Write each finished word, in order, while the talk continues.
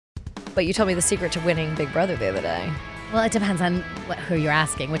But you told me the secret to winning Big Brother the other day. Well, it depends on who you're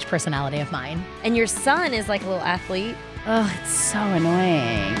asking, which personality of mine. And your son is like a little athlete. Oh, it's so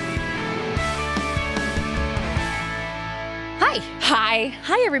annoying.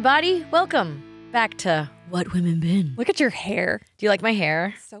 Hi, everybody. Welcome back to What Women Been. Look at your hair. Do you like my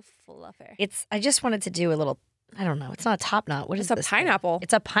hair? So fluffy. I just wanted to do a little, I don't know. It's not a top knot. What is It's a this pineapple. thing?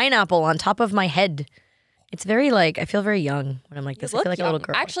 It's a pineapple on top of my head. It's very I feel very young when I'm like this. I feel like a little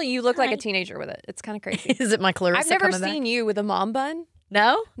girl. Actually, you look like a teenager with it. It's kind of crazy. Is it my Clarissa I've never coming seen you with a mom bun.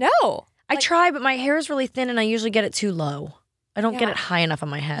 No? No. I try, but my hair is really thin and I usually get it too low. I don't get it high enough on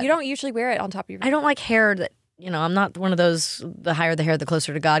my head. You don't usually wear it on top of your head. I don't like hair that, I'm not one of those, the higher the hair, the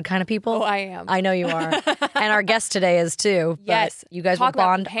closer to God kind of people. Oh, I am. I know you are. And our guest today is too. Yes. You guys will Talk about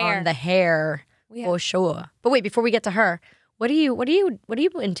bond the hair. on the hair for sure. But wait, before we get to her, what are you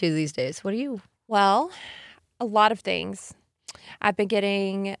into these days? What are you? Well, a lot of things. I've been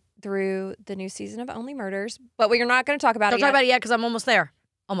getting through the new season of Only Murders, but we're not going to talk about Don't it talk yet. about it yet because I'm almost there.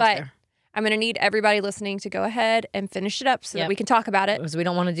 But I'm going to need everybody listening to go ahead and finish it up so that we can talk about it. Because we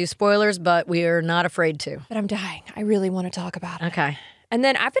don't want to do spoilers, but we are not afraid to. But I'm dying. I really want to talk about it. Okay. And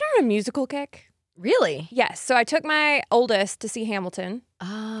then I've been on a musical kick. Really? Yes. So I took my oldest to see Hamilton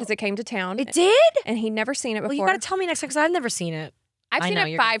Oh. because it came to town. It did? And he'd never seen it before. Well, you got to tell me next time because I've never seen it. I've seen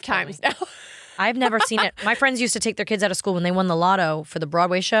it 5 times now. I've never seen it. My friends used to take their kids out of school when they won the lotto for the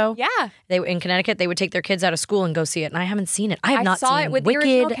Broadway show. Yeah. They were in Connecticut. They would take their kids out of school and go see it. And I haven't seen it. I have not saw seen it with Wicked. the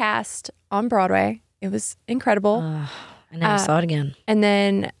original cast on Broadway. It was incredible. I never saw it again. And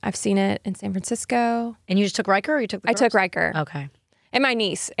then I've seen it in San Francisco. And you just took Riker or you took the I girls? took Riker. Okay. And my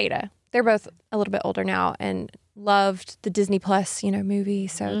niece, Ada. They're both a little bit older now and loved the Disney Plus, movie.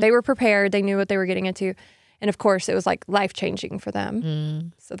 So they were prepared. They knew what they were getting into. And of course, it was like life-changing for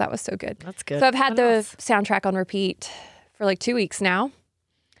them. So that was so good. That's good. So I've had the soundtrack on repeat for like 2 weeks now.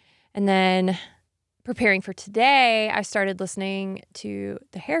 And then preparing for today, I started listening to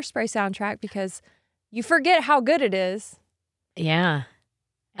the Hairspray soundtrack because you forget how good it is. Yeah.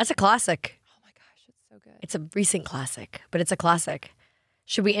 That's a classic. Oh my gosh, it's so good. It's a recent classic, but it's a classic.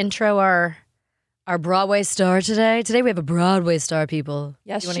 Should we intro our Broadway star today? Today we have a Broadway star, people.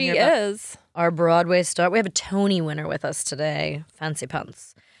 Yes, You wanna she hear about is. Our Broadway star. We have a Tony winner with us today. Fancy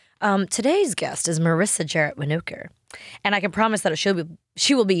pants. Today's guest is Marissa Jaret Winokur. And I can promise that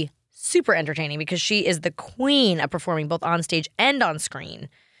she will be super entertaining because she is the queen of performing both on stage and on screen.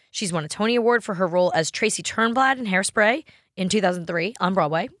 She's won a Tony Award for her role as Tracy Turnblad in Hairspray in 2003 on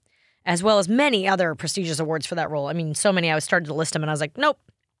Broadway, as well as many other prestigious awards for that role. I mean, so many. I started to list them and I was like, nope,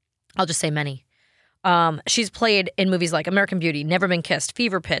 I'll just say many. She's played in movies like American Beauty, Never Been Kissed,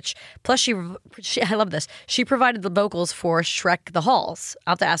 Fever Pitch. Plus, she I love this. She provided the vocals for Shrek the Halls.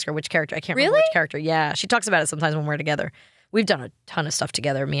 I'll have to ask her which character. I can't remember which character. Yeah, she talks about it sometimes when we're together. We've done a ton of stuff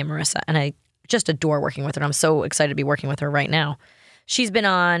together, me and Marissa, and I just adore working with her. I'm so excited to be working with her right now. She's been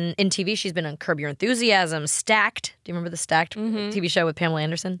in TV. She's been on Curb Your Enthusiasm, Stacked. Do you remember the Stacked TV show with Pamela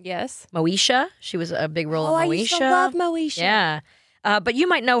Anderson? Yes. Moesha. She was a big role in Moesha. I used to love Moesha. Yeah. But you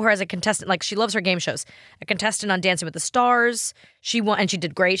might know her as a contestant. Like, she loves her game shows. A contestant on Dancing with the Stars. She won, and she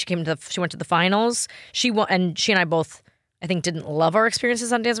did great. She went to the finals. She won, and she and I both, I think, didn't love our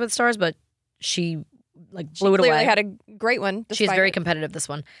experiences on Dancing with the Stars, but she blew it away. Clearly had a great one. She's very competitive. This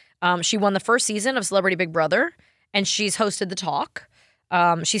one. She won the first season of Celebrity Big Brother, and she's hosted The Talk.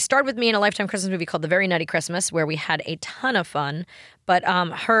 She starred with me in a Lifetime Christmas movie called The Very Nutty Christmas, where we had a ton of fun. But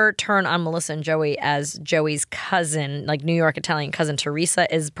her turn on Melissa and Joey as Joey's cousin, like New York Italian cousin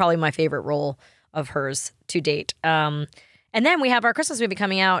Teresa, is probably my favorite role of hers to date. And then we have our Christmas movie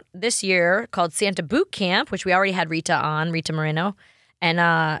coming out this year called Santa Boot Camp, which we already had Rita Moreno. And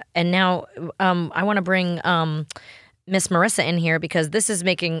now I want to bring Miss Marissa in here because this is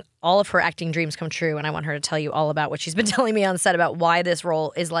making all of her acting dreams come true, and I want her to tell you all about what she's been telling me on set about why this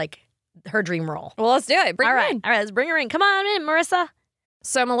role is like her dream role. Well, let's do it. Bring her in. All right, let's bring her in. Come on in, Marissa.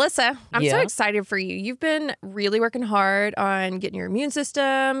 So, Melissa, I'm so excited for you. You've been really working hard on getting your immune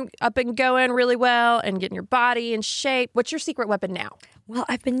system up and going really well and getting your body in shape. What's your secret weapon now? Well,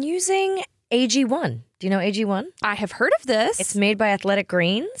 I've been using AG1. Do you know AG1? I have heard of this. It's made by Athletic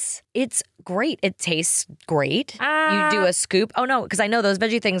Greens. It's great. It tastes great. You do a scoop. Oh, no, because I know those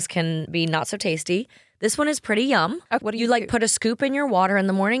veggie things can be not so tasty. This one is pretty yum. What do you like put a scoop in your water in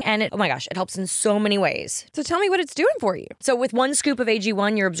the morning and it, oh my gosh, it helps in so many ways. So tell me what it's doing for you. So with 1 scoop of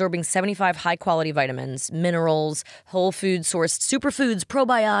AG1, you're absorbing 75 high-quality vitamins, minerals, whole food sourced superfoods,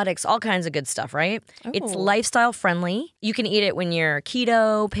 probiotics, all kinds of good stuff, right? It's lifestyle friendly. You can eat it when you're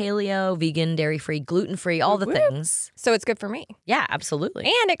keto, paleo, vegan, dairy-free, gluten-free, all the things. So it's good for me. Yeah, absolutely.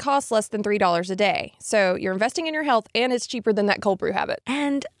 And it costs less than $3 a day. So you're investing in your health and it's cheaper than that cold brew habit.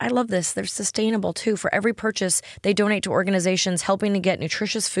 And I love this. They're sustainable too. For every purchase, they donate to organizations helping to get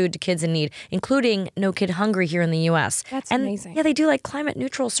nutritious food to kids in need, including No Kid Hungry here in the U.S. That's and amazing. Yeah, they do like climate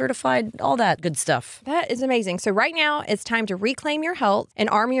neutral, certified, all that good stuff. That is amazing. So right now, it's time to reclaim your health and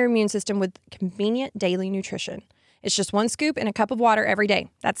arm your immune system with convenient daily nutrition. It's just 1 scoop in a cup of water every day.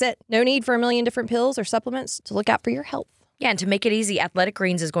 That's it. No need for a million different pills or supplements to look out for your health. Yeah, and to make it easy, Athletic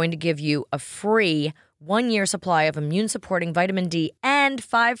Greens is going to give you a free 1-year supply of immune-supporting vitamin D and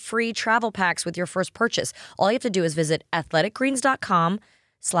 5 free travel packs with your first purchase. All you have to do is visit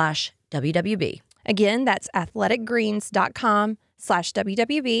athleticgreens.com/WWB. Again, that's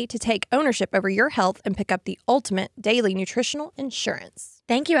athleticgreens.com/WWB to take ownership over your health and pick up the ultimate daily nutritional insurance.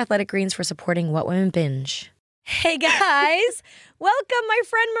 Thank you, Athletic Greens, for supporting What Women Binge. Hey, guys. Welcome, my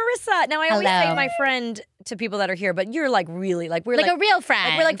friend Marissa. Now, I always Hello. say my friend to people that are here, but you're like really, like we're like a real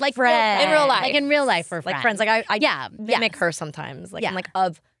friend. Like we're like friends. in real life. Like in real life, we're like friends. friends. Like I Yeah, mimic yes. her sometimes. Like Yeah. I'm like,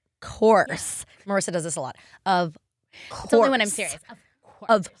 of course. Marissa does this a lot. Of course. It's only when I'm serious.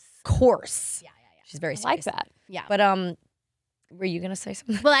 Of course. Yeah. She's very I serious. like that. Yeah. But were you gonna say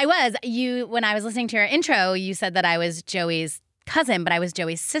something? Well, I was. When I was listening to your intro, you said that I was Joey's cousin, but I was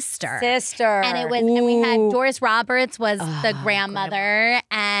Joey's sister. And it was, and we had Doris Roberts was the grandmother,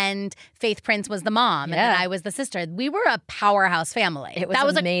 and Faith Prince was the mom, and then I was the sister. We were a powerhouse family. That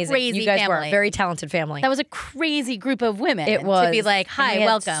was amazing. A crazy you guys family. were a very talented family. That was a crazy group of women. It was. To be like, And hi, we had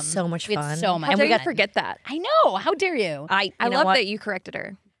welcome. so much We had fun. so much And fun. we got to forget that. I know. How dare you? I I you know love what? that you corrected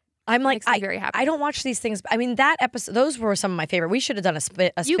her. I'm like, Makes me very happy. I don't watch these things. I mean, that episode, those were some of my favorite. We should have done a You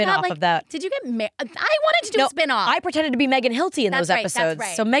got, spin-off like, of that. Did you get married? I wanted to do a spin-off. I pretended to be Megan Hilty in That's those right, that's episodes.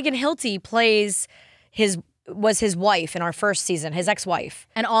 right. So Megan Hilty was his wife in our first season, his ex-wife.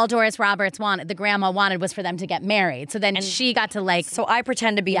 And all Doris Roberts wanted, the grandma wanted, was for them to get married. So then she got to like. So I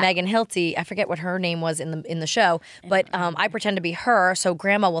pretend to be Megan Hilty. I forget what her name was in the show, but I pretend to be her. So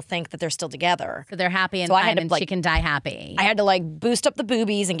Grandma will think that they're still together. So they're happy and So I fine, had to, and like- she can die happy. I had to like boost up the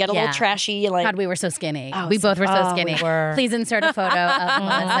boobies and get a little Yeah. trashy. Like God, we were so skinny. Oh, We both were so we skinny. were. Please insert a photo of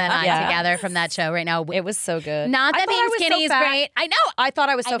Melissa and I Yeah. together from that show right now. it was so good. Not I that thought being I was so skinny is fat. great. I know. I thought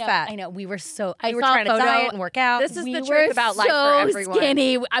I was so I know, fat. I know. We were so. We I were saw trying a to photo. diet and work out. This is We the were truth about life for so everyone.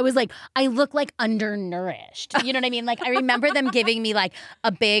 skinny. I was like, I look like undernourished. You know what I mean? Like I remember them giving me like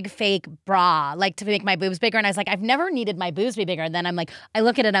a big fake bra, like to make my boobs bigger. And I was like, I've never needed my boobs to be bigger. And then I'm like, I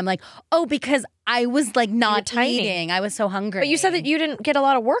look at it, I'm like, oh, because I was like not tiny. eating. I was so hungry. But you said that you didn't get a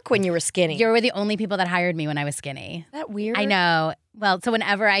lot of work when you were skinny. You were the only people that hired me when I was skinny. Isn't that weird? I know. Well, so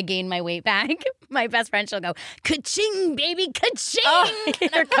whenever I gain my weight back, my best friend, she'll go, ka-ching, baby, ka-ching. Oh,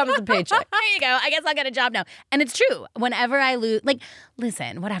 here comes the paycheck. There you go. I guess I'll get a job now. And it's true. Whenever I lose, like,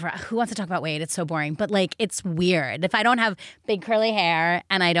 listen, whatever. Who wants to talk about weight? It's so boring. But like, it's weird. If I don't have big curly hair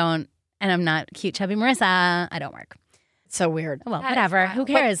and I'm not cute, chubby Marissa, I don't work. So weird. Well, whatever. Who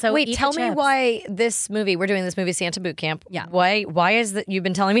cares? So wait, eat the tell me chips. why we're doing this movie, Santa Boot Camp. Yeah. Why is that you've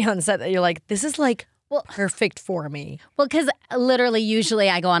been telling me on set that you're like, this is like perfect for me. Well, because literally, usually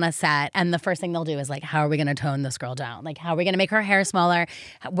I go on a set and the first thing they'll do is like, how are we going to tone this girl down? Like, how are we going to make her hair smaller?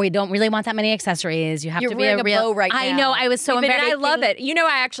 We don't really want that many accessories. You have You're to be wearing a real. a bow right I now. know. I was so And embarrassed. I love it. You know,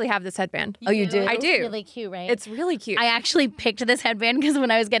 I actually have this headband. Oh, you do? I do. It's really cute, right? It's really cute. I actually picked this headband because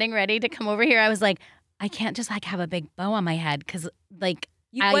when I was getting ready to come over here, I was like, I can't just like have a big bow on my head because like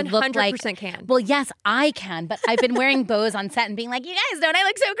You I look 100% like can. Well, yes, I can, but I've been wearing bows on set and being like, you guys, don't I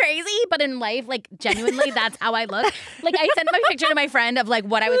look so crazy? But in life, like genuinely, that's how I look. Like I sent my picture to my friend of like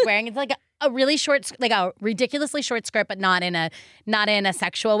what I was wearing. It's like a really short, like a ridiculously short skirt, but not in a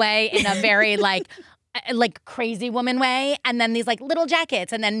sexual way, in a very like crazy woman way, and then these like little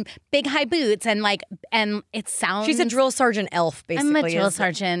jackets, and then big high boots, and it sounds. She's a drill sergeant elf, basically. I'm a drill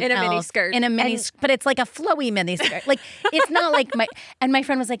sergeant In a mini elf, skirt. in a mini, but it's like a flowy mini skirt. Like it's not like my. And my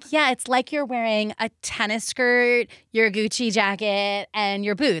friend was like, "Yeah, it's like you're wearing a tennis skirt, your Gucci jacket, and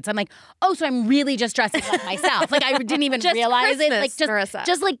your boots." I'm like, "Oh, so I'm really just dressing like myself." Like I didn't even Just realize it. Christmas, Like Marissa.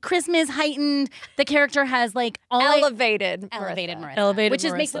 just like Christmas heightened. The character has like all Elevated Marissa. Elevated which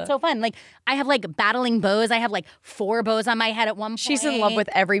just makes Marissa. it so fun. Like I have like battling bows. I have like 4 bows on my head at one point. She's in love with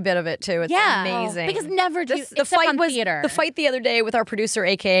every bit of it too. It's yeah, amazing. because never do the except fight on was theater. the fight the other day with our producer,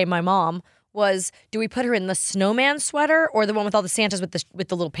 aka my mom, was, do we put her in the snowman sweater or the one with all the Santas with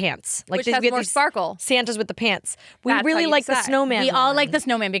the little pants? Which we has had more these sparkle. Santas with the pants. We That's really how you like the decide. snowman. We all one. like the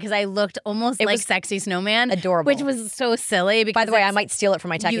snowman because I looked almost like was sexy snowman. adorable. Which was so silly. Because By the way, I it's- might steal it for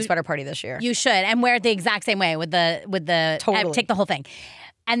my tacky you- sweater party this year. You should, and wear it the exact same way with the Totally. take the whole thing.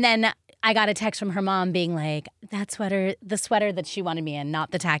 And then I got a text from her mom being like, "That sweater, the sweater that she wanted me in, not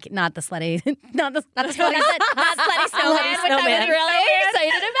the slutty, not the slutty, not the slutty snowman, which I was really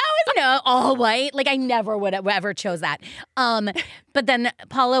excited about. Was all white. Like I never would have ever chose that. But then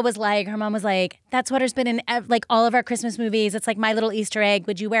Paula was like, her mom was like, "That sweater's been in like all of our Christmas movies. It's like my little Easter egg.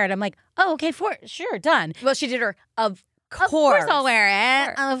 Would you wear it?" I'm like, "Oh, okay, sure, done." Well, she did her Of Of course I'll wear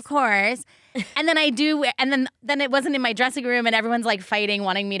it. Of course. And then I do, and then it wasn't in my dressing room, and everyone's like fighting,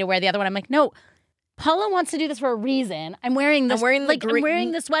 wanting me to wear the other one. I'm like, no, Paula wants to do this for a reason. I'm wearing this. I'm wearing I'm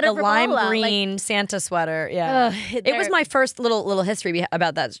wearing the sweater the for lime Paula. green Santa sweater. Yeah, it was my first little history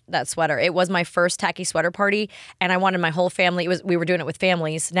about that sweater. It was my first tacky sweater party, and I wanted my whole family. We were doing it with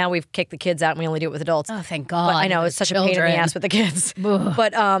families. Now we've kicked the kids out, and we only do it with adults. Oh, thank God! But I know it's such a pain in the Children. ass with the kids.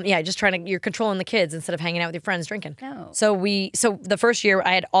 But yeah, just you're controlling the kids instead of hanging out with your friends drinking. No. So the first year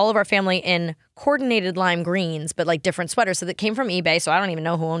I had all of our family in coordinated lime greens, but like different sweaters. So that came from eBay. So I don't even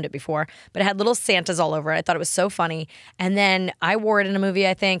know who owned it before, but it had little Santas all over it. I thought it was so funny. And then I wore it in a movie,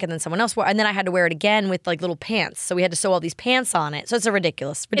 I think, and then someone else wore it. And then I had to wear it again with like little pants. So we had to sew all these pants on it. So it's a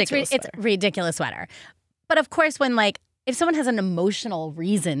ridiculous It's sweater. ridiculous sweater. But of course, when like if someone has an emotional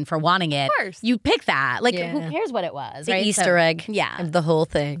reason for wanting it, course. you pick that. Like Yeah. who cares what it was? The right? Easter egg. Yeah. And the whole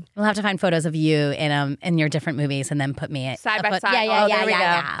thing. We'll have to find photos of you in your different movies and then put me Side by side. Yeah, Oh, yeah, there we go.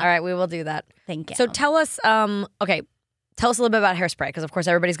 yeah. All right, we will do that. Thank you. So tell us, okay, tell us a little bit about Hairspray, because of course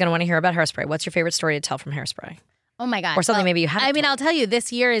everybody's going to want to hear about Hairspray. What's your favorite story to tell from Hairspray? Oh my God. Or something maybe you haven't I mean, told. I'll tell you,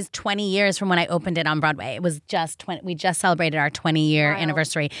 this year is 20 years from when I opened it on Broadway. It was just 20. We just celebrated our 20-year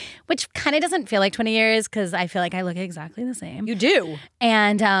anniversary, which kind of doesn't feel like 20 years because I feel like I look exactly the same. You do.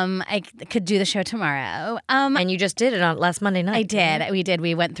 And I could do the show tomorrow. And you just did it on last Monday night. I did. We did.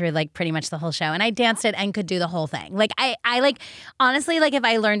 We went through like pretty much the whole show, and I danced it and could do the whole thing. Like I like honestly, like if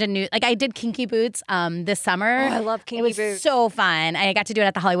I learned a new, like I did Kinky Boots this summer. I love Kinky It was Boots. so fun. I got to do it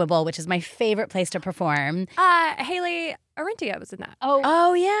at the Hollywood Bowl, which is my favorite place to perform. Haley Arentia was in that.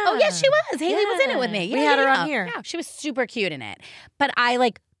 Oh, yeah. Oh, yeah, she was. Haley was in it with me. We Yeah, had her yeah. on here. Yeah, she was super cute in it. But I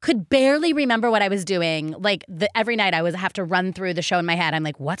like could barely remember what I was doing. Like every night I have to run through the show in my head. I'm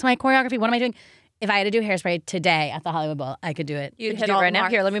like, what's my choreography? What am I doing? If I had to do Hairspray today at the Hollywood Bowl, I could do it. You'd Could hit you do all it right the now?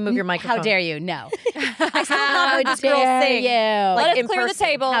 marks. Here, let me move your microphone. How dare you? No. I still have not heard this girl dare sing. you? Like, Let us in clear the person.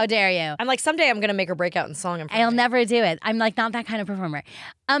 table. How dare you? I'm like, someday I'm going to make her break out in song. In front I'll of me. never do it. I'm like not that kind of performer.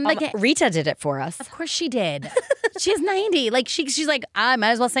 Rita did it for us. Of course she did. She's 90. Like she's like, I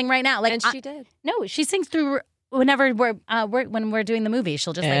might as well sing right now. Like And she did. No, she sings through whenever when we're doing the movie.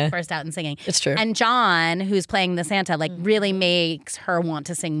 She'll just Yeah. like burst out and singing. It's true. And John, who's playing the Santa, like really makes her want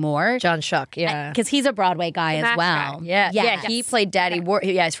to sing more. John Shuck, yeah. Because he's a Broadway guy as MASH well. guy. Yeah. He played Daddy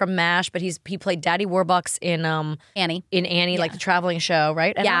Yeah, he's from MASH, but he played Daddy Warbucks in Annie. like the traveling show,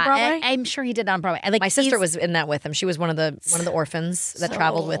 right? And on Yeah, Broadway? I'm sure he did on Broadway. Like My sister he's- was in that with him. She was one of the orphans that So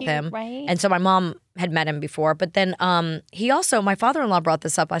traveled with cute, him. right? And so my mom had met him before, but then he also, my father-in-law brought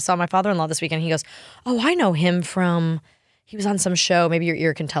this up. I saw my father-in-law this weekend. He goes, "Oh, I know him from." He was on some show. Maybe your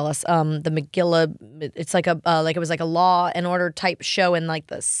ear can tell us. The McGilla. It's like it was like a Law and Order type show in like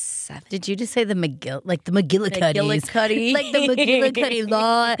the 70s. Did you just say the McGillicuddies? McGillicuddy. Like the McGillicuddy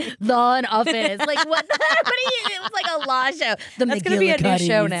law and office. Like what? What are you? It was like a law show. The That's gonna be a new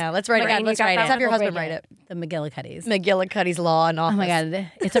show now. Let's write Oh my it. God, let's Let's write it. have your We'll husband break write it. The McGillicuddies. McGillicuddy's Law and Office. Oh my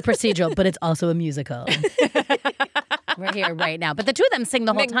God, it's a procedural, but it's also a musical. We're here right now, but the two of them sing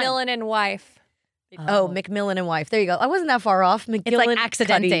the whole time. Macmillan and wife. Oh, Macmillan and Wife. There you go. I wasn't that far off. It's like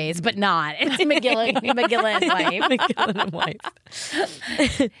Accidentes, but not. It's McGilla and wife. McGillan and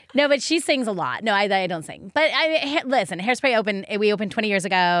Wife. No, but she sings a lot. No, I don't sing. But listen, Hairspray we opened 20 years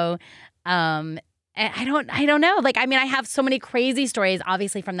ago. And I don't know. Like, I mean, I have so many crazy stories,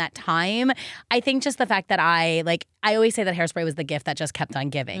 obviously, from that time. I think just the fact that I always say that Hairspray was the gift that just kept on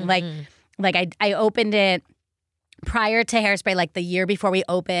giving. Like I opened it prior to Hairspray, like the year before we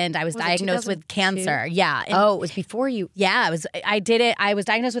opened. I was it diagnosed with 2002? cancer. Yeah. Oh, it was before you. Yeah, I did it. I was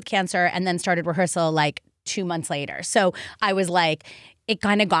diagnosed with cancer and then started rehearsal like 2 months later. So I was like, it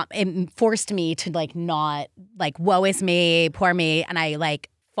forced me to like not like, woe is me, poor me. And I like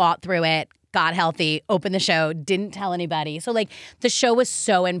fought through it, got healthy, opened the show, didn't tell anybody. So like the show was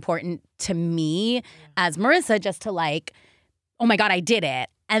so important to me as Marissa, just to like, oh my God, I did it.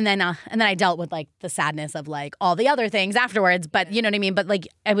 And then I dealt with like the sadness of like all the other things afterwards. But you know what I mean? But like,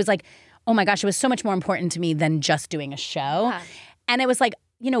 I was like, oh my gosh, it was so much more important to me than just doing a show. Yeah. And it was like,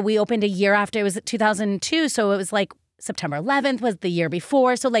 we opened a year after. It was 2002, so it was like September 11th was the year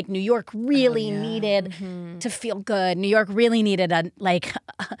before. So like New York really needed to feel good. New York really needed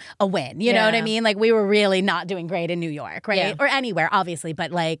a win. You know what I mean? Like we were really not doing great in New York, right? Yeah. Or anywhere, obviously. But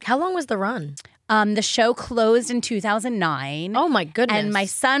like, How long was the run? the show closed in 2009. Oh my goodness. And my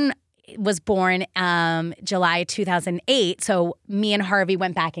son was born July 2008. So me and Harvey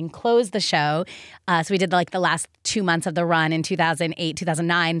went back and closed the show. So we did like the last 2 months of the run in 2008,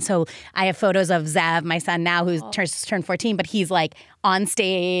 2009. So I have photos of Zev, my son now, who's turned 14, but he's like on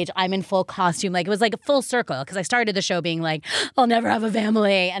stage. I'm in full costume. Like it was like a full circle because I started the show being like, I'll never have a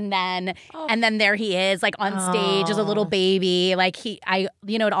family. And then there he is like on stage as a little baby. Like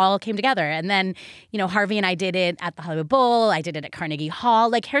it all came together. And then, Harvey and I did it at the Hollywood Bowl. I did it at Carnegie Hall.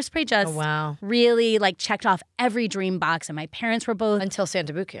 Like Hairspray just really like checked off every dream box. And my parents were both Until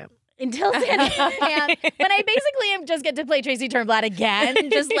Santa Boot Camp. until Santa Camp. When I basically just get to play Tracy Turnblad again,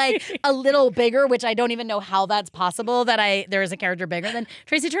 just like a little bigger, which I don't even know how that's possible that there is a character bigger than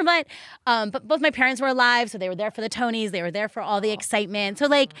Tracy Turnblad. But both my parents were alive, so they were there for the Tonys. They were there for all the excitement. So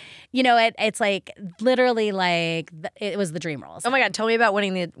like, it's like literally like it was the dream roles. Oh my God, tell me about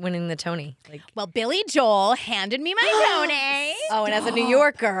winning the Tony. Like, Well, Billy Joel handed me my Tony. oh, and as a New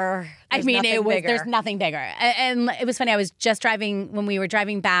Yorker, There's nothing bigger. And it was funny. I was just when we were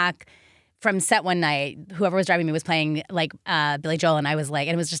driving back from set one night, whoever was driving me was playing like Billy Joel, and I was like,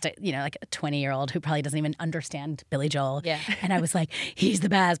 and it was just like a 20-year-old who probably doesn't even understand Billy Joel. Yeah. And I was like, he's the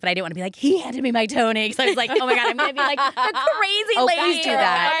best, but I didn't want to be like, he handed me my Tony, because I was like, oh my God, I'm gonna be like the crazy lady. Please do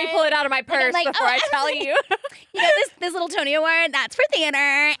that. Let me pull it out of my purse before I tell you. This little Tony Award, that's for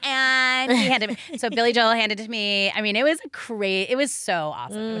theater, and he handed me. So Billy Joel handed it to me. I mean, it was it was so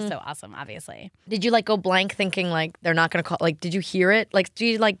awesome. It was so awesome, obviously. Did you like go blank thinking like they're not gonna call? Like, did you hear it? Like, do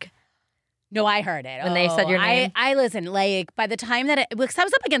you like? No, I heard it. When they said your name? I listened. Like, by the time because I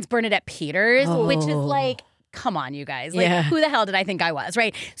was up against Bernadette Peters, which is like, come on, you guys. Like, who the hell did I think I was,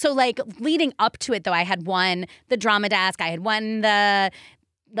 right? So, like, leading up to it, though, I had won the Drama Desk. I had won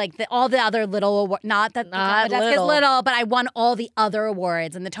all the other little not that the Drama Desk is little, but I won all the other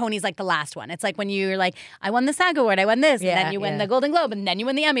awards, and the Tony's like the last one. It's like when you're like, I won the SAG Award, I won this, and then you win the Golden Globe, and then you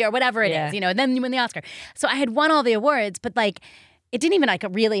win the Emmy or whatever it is, and then you win the Oscar. So I had won all the awards, but like, it didn't even like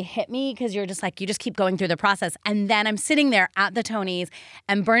really hit me because you're just like, you just keep going through the process. And then I'm sitting there at the Tonys,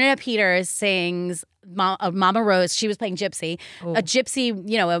 and Bernadette Peters sings Mama Rose. She was playing Gypsy, a Gypsy,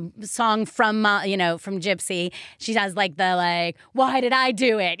 a song from Gypsy. She has like the why did I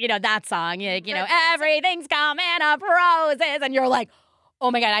do it? That song, everything's coming up roses. And you're like,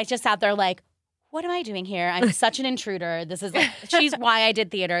 oh my God, I just sat there like, what am I doing here? I'm such an intruder. This is she's why I did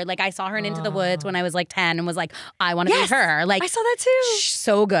theater. Like I saw her in Into the Woods when I was like 10 and was like, I want to be her. Like I saw that too.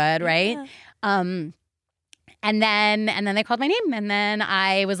 So good, right? Yeah. And then they called my name, and then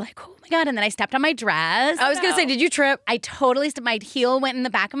I was like, oh my God. And then I stepped on my dress. I was going to say, did you trip? I totally my heel went in the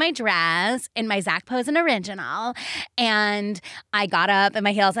back of my dress in my Zach Posen original. And I got up in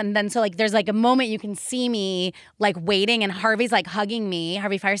my heels. And then so like there's like a moment you can see me like waiting, and Harvey's like hugging me,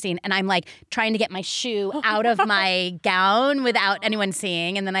 Harvey Fierstein. And I'm like trying to get my shoe out of my gown without anyone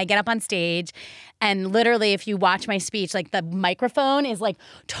seeing. And then I get up on stage. And literally, if you watch my speech, like the microphone is like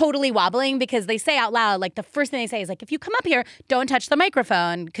totally wobbling because they say out loud, like the first thing they say is like, if you come up here, don't touch the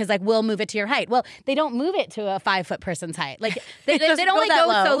microphone because like we'll move it to your height. Well, they don't move it to a 5-foot person's height. Like they only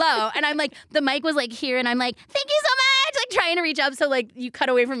go so low. And I'm like, the mic was like here, and I'm like, thank you so much, like trying to reach up. So like you cut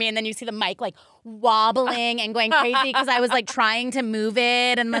away from me, and then you see the mic like wobbling and going crazy because I was like trying to move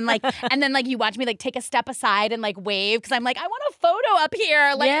it, and then like you watch me like take a step aside and like wave because I'm like, I want a photo up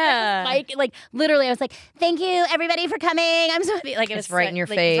here, like mic, like literally I was like, thank you everybody for coming, I'm so happy. Like it was right in your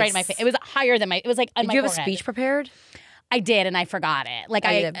face. It was right in my face. It was higher than it was like on Did my you have forehead. a speech prepared? I did, and I forgot it. Like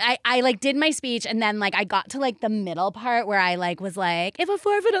I like did my speech, and then like I got to like the middle part where I like was like, if a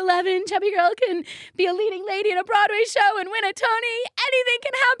 4'11" chubby girl can be a leading lady in a Broadway show and win a Tony, anything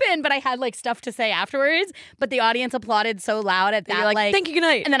can happen. But I had like stuff to say afterwards, but the audience applauded so loud at that. You're like, thank you, good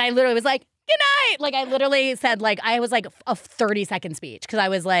night. And then I literally was like, good night. Like I literally said like I was like a 30-second speech because I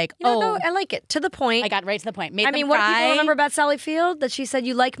was like, no, I like it. To the point. I got right to the point. What do people remember about Sally Field? That she said,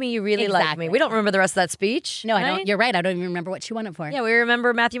 you like me, you really like me. We don't remember the rest of that speech. No, I don't. You're right. I don't even remember what she won it for. Yeah, we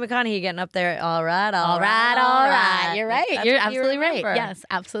remember Matthew McConaughey getting up there. All right. You're right. You're absolutely right. Yes,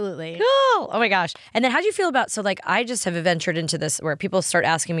 absolutely. Cool. Oh my gosh. And then how do you feel about, so like I just have ventured into this where people start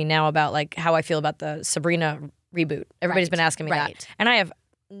asking me now about like how I feel about the Sabrina reboot. Everybody's been asking me that. And I have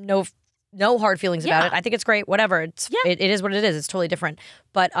no hard feelings about it. I think it's great. Whatever. It is what it is. It's totally different.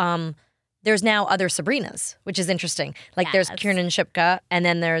 But there's now other Sabrinas, which is interesting. Like there's Kiernan Shipka, and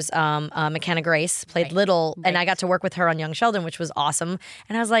then there's McKenna Grace, played Little, and I got to work with her on Young Sheldon, which was awesome.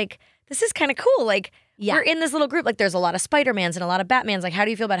 And I was like, this is kind of cool. Like, we're in this little group. Like, there's a lot of Spider-Mans and a lot of Batmans. Like, how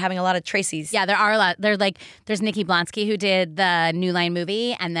do you feel about having a lot of Tracys? Yeah, there are a lot. There's Nikki Blonsky who did the New Line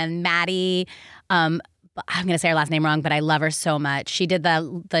movie, and then Maddie. I'm gonna say her last name wrong, but I love her so much. She did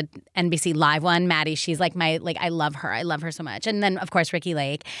the NBC Live one, Maddie. She's like I love her. I love her so much. And then of course Ricky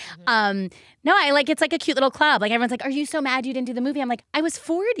Lake. No, it's like a cute little club. Like everyone's like, "Are you so mad you didn't do the movie?" I'm like, I was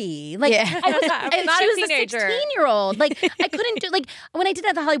 40. Like I'm not she a was teenager. a 16-year-old. Like I couldn't do when I did it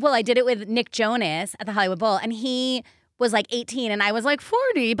at the Hollywood Bowl. I did it with Nick Jonas at the Hollywood Bowl, and he was like 18 and I was like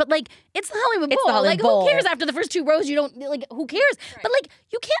 40, but like it's the Hollywood Bowl. The Hollywood Bowl. Who cares after the first 2 rows? You don't who cares? Right. But like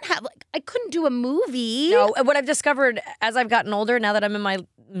you can't have I couldn't do a movie. No, what I've discovered as I've gotten older, now that I'm in my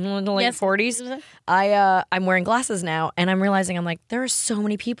late 40s, I'm wearing glasses now, and I'm realizing I'm like, there are so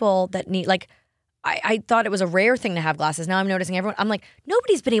many people that need I thought it was a rare thing to have glasses. Now I'm noticing everyone. I'm like,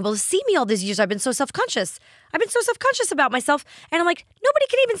 nobody's been able to see me all these years. I've been so self-conscious. About myself, and I'm like, nobody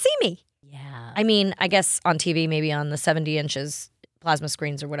can even see me. Yeah. I mean, I guess on TV, maybe on the 70 inches plasma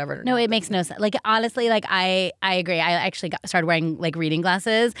screens or whatever. No, it makes no sense. Like, honestly, like, I agree. I actually started wearing, like, reading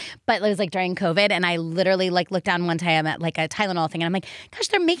glasses, but it was, like, during COVID, and I literally, like, looked down one time at, like, a Tylenol thing, and I'm like, gosh,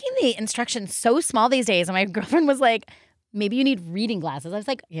 they're making the instructions so small these days, and my girlfriend was like, maybe you need reading glasses. I was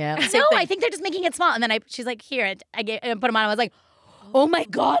like, yeah. No, I think they're just making it small. And then she's like, here, I put them on. I was like, oh my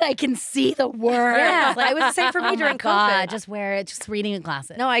God, I can see the word. Yeah, it was the same for me during COVID. Just wear it, just reading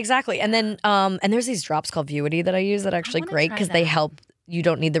glasses. No, exactly. And then, and there's these drops called Vuity that I use that are actually great because they help. You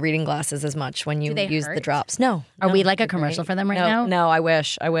don't need the reading glasses as much when you use the drops. No. Are we like a commercial for them right now? No, I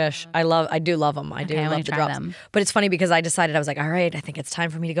wish. I do love them. I do love the drops. Them. But it's funny because I decided, I was like, all right, I think it's time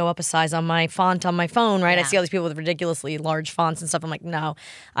for me to go up a size on my font on my phone, right? Yeah. I see all these people with ridiculously large fonts and stuff. I'm like, no.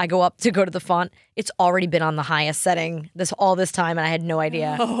 I go up to go to the font. It's already been on the highest setting all this time, and I had no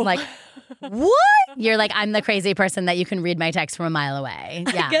idea. I'm like, what? You're like, I'm the crazy person that you can read my text from a mile away.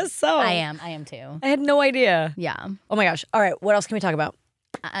 Yeah. I guess so. I am too. I had no idea. Yeah. Oh my gosh. All right. What else can we talk about?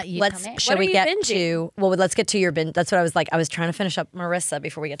 Let's get to your binge. That's what I was like. I was trying to finish up Marissa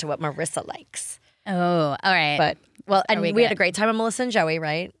before we get to what Marissa likes. Oh, all right. But and we had a great time on Melissa and Joey,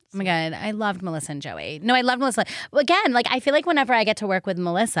 right? Oh my God, I loved Melissa and Joey. No, I loved Melissa. Well, again, like I feel like whenever I get to work with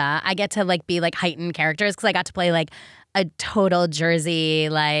Melissa, I get to like be like heightened characters because I got to play like a total Jersey,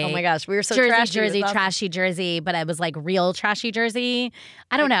 like, oh my gosh, we were so trashy Jersey, but I was like real trashy Jersey.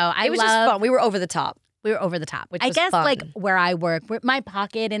 I don't know. It was just fun. We were over the top. Which I guess fun. Like where I work, my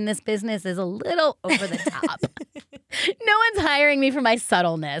pocket in this business is a little over the top. No one's hiring me for my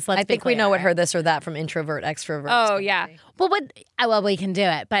subtleness. I think we know what her this or that from introvert, extrovert. Oh yeah. Well, we can do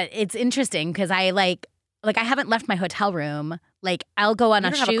it, but it's interesting because I like I haven't left my hotel room. Like I'll go on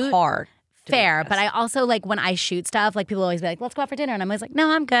a shoot. Have a car. Fair, but I also like when I shoot stuff. Like people always be like, "Let's go out for dinner," and I'm always like, "No,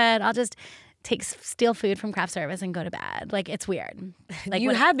 I'm good. I'll just." Steal food from craft service and go to bed. Like it's weird. Like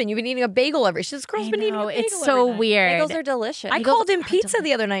you've been eating a bagel every. This girl's been eating a bagel. It's so weird. Bagels are delicious. I called in pizza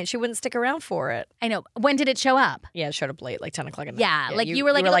the other night. She wouldn't stick around for it. I know. When did it show up? Yeah, it showed up late, like 10 o'clock at night. Yeah, like you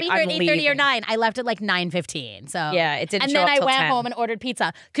were like, it'll be here at 8:30 or 9. I left at like 9:15. So yeah, it didn't. And show then up I till went 10. home and ordered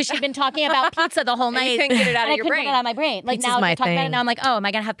pizza because she'd been talking about pizza the whole night. You couldn't get it out of your brain. I couldn't get it out of my brain. Like Pizza's now my we're talking thing. about it. Now I'm like, oh, am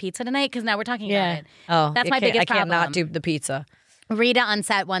I gonna have pizza tonight? Because now we're talking about it. Oh, that's my biggest problem. I can't not do the pizza. Rita on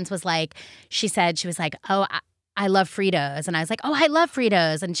set once was like, she was like, oh, I love Fritos. And I was like, oh, I love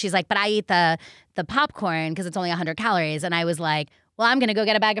Fritos. And she's like, but I eat the popcorn because it's only 100 calories. And I was like, well, I'm going to go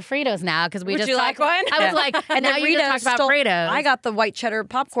get a bag of Fritos now because we Would just you like one? I was like, and now you just talked about Fritos. I got the white cheddar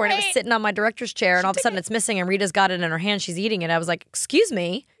popcorn. It was sitting on my director's chair, and all of a sudden it's missing, and Rita's got it in her hand. She's eating it. I was like, excuse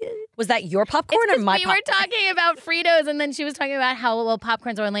me? Was that your popcorn or my popcorn? We were talking about Fritos, and then she was talking about how, well,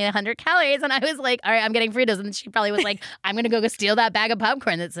 popcorns are only 100 calories. And I was like, all right, I'm getting Fritos. And then she probably was like, I'm going to go steal that bag of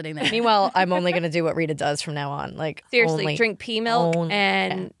popcorn that's sitting there. Meanwhile, I'm only going to do what Rita does from now on. Like, seriously, drink pea milk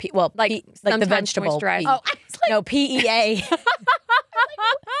and like the vegetable. Moisturize. Oh, I was like, no, PEA.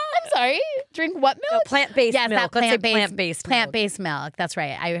 I'm sorry. Drink what milk? No, plant-based milk. That plant-based plant-based milk. That's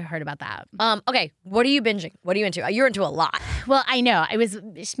right. I heard about that. Okay. What are you binging? What are you into? You're into a lot. Well, I know.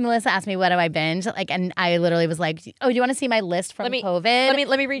 Melissa asked me what do I binge, and I literally was like, "Oh, do you want to see my list from COVID?"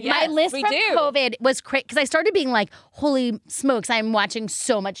 Let me read you. My list from COVID was crazy because I started being like, "Holy smokes, I'm watching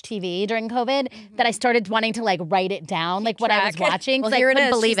so much TV during COVID that I started wanting to like write it down, like what I was watching." Well, here I it couldn't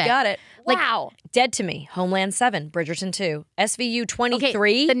is. believe She's it. got it. Wow. Dead to Me, Homeland 7, Bridgerton 2, SVU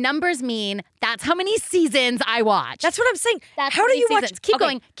 23. Okay, the numbers mean again, that's how many seasons I watched. That's what I'm saying. That's how do you watch? Keep Okay,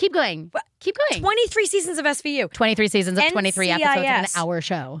 going. Keep going. Keep going. 23 seasons of SVU. 23 seasons of 23 episodes of an NCIS. hour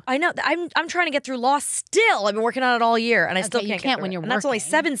show. I know. I'm trying to get through Lost still. I've been working on it all year, and I still Okay, can't you can't get through when it. you're And that's only working.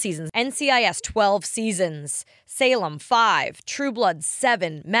 7 seasons. NCIS, 12 seasons. Salem, 5. True Blood,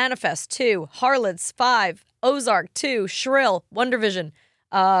 7. Manifest, 2. Harlots, 5. Ozark, 2. Shrill, WandaVision.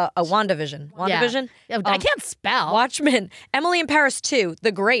 WandaVision. WandaVision? I can't spell. Watchmen. Emily in Paris, 2.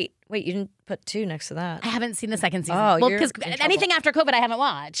 The Great. Wait, you didn't put 2 next to that. I haven't seen the second season. Oh, well, you're because in trouble. anything after COVID I haven't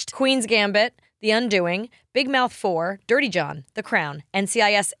watched. Queen's Gambit, The Undoing, Big Mouth 4, Dirty John, The Crown,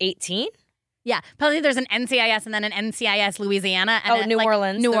 NCIS 18. Yeah, probably there's an NCIS and then an NCIS Louisiana. And New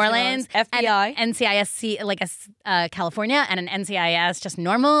Orleans. New There's Orleans. FBI. And NCIS like a California and an NCIS just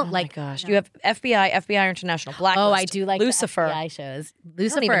normal. Oh my gosh. You have FBI International, Blacklist. Oh, I do like Lucifer. the FBI shows. I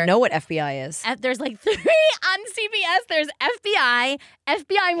Lucifer. don't even know what FBI is. There's like 3 on CBS. There's FBI,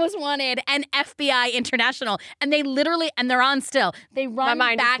 FBI Most Wanted, and FBI International. And they literally, and they're on still. They run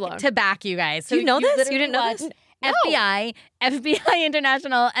mind is back blown. to back, you guys. Do you know this? You literally didn't know watch this? FBI, FBI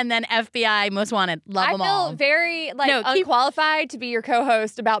International, and then FBI Most Wanted. Love I them feel all. very No, keep- unqualified to be your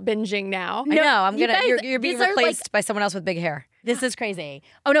co-host about binging now. I know. I'm you gonna. guys, You're being these are, like- replaced by someone else with big hair. This is crazy.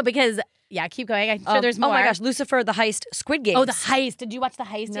 Oh, no, because, yeah, keep going. I'm sure there's more. Oh my gosh, Lucifer, The Heist, Squid Games. Oh, The Heist. Did you watch The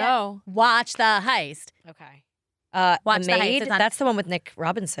Heist No. yet? Watch The Heist. Okay. Watch The The Heist. Maid. It's on- That's the one with Nick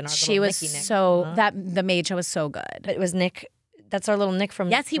Robinson. Our She little was Nicky Nick. so, Uh-huh. the maid show was so good. But it was Nick. That's our little Nick from.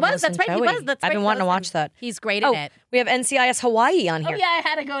 Yes, he from was. Listen That's right. He Joey. was. That's I've right. been He wanting to was. watch that. He's great Oh, in it. we have NCIS Hawaii on here. Oh, yeah, I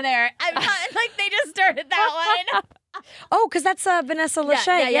had to go there. I'm not, like, they just started that one. Oh, because that's Vanessa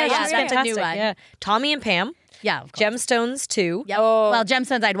Lachey. yeah, she's that's a new fantastic. one. Yeah, Tommy and Pam. Yeah, of course. Gemstones 2. Yep. Oh. Well,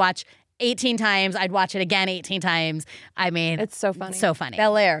 Gemstones I'd watch 18 times. I'd watch it again 18 times. I mean, It's so funny. so funny.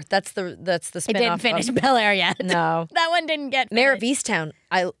 Bel Air. That's the I spin-off. didn't finish of- Bel Air yet. No. That one didn't get Mayor of finished. Easttown.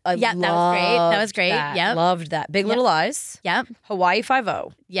 I Yeah, that was great. That was loved great. that. Yep. Loved that. Big Yep. Little Lies. Yep. Hawaii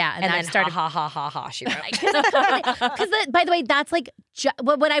 5-0. Yeah, and, And I then started. ha ha ha ha she wrote. Because by the way, that's like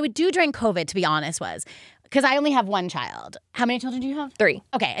what I would do during COVID. To be honest, was because I only have one child. How many children do you have? 3.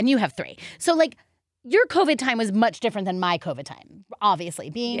 Okay, and you have 3. So like. Your COVID time was much different than my COVID time,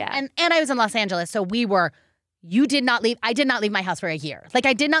 obviously. And I was in Los Angeles, so you did not leave. I did not leave my house for a year. Like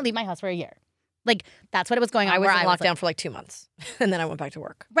I did not leave my house for a year. Like that's what it was going on. I was where in like- lockdown for like 2 months. And then I went back to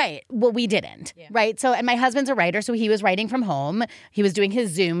work. Right. Well, we didn't. Yeah. Right. So, and my husband's a writer, so he was writing from home. He was doing his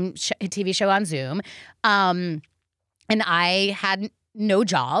Zoom TV show on Zoom. And I had no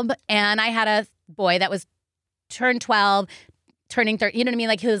job, and I had a boy that was turned 12, turning 30. You know what I mean?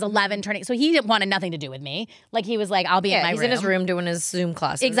 Like he was 11, turning. So he wanted nothing to do with me. Like he was like, I'll be in my he's room. in his room doing his Zoom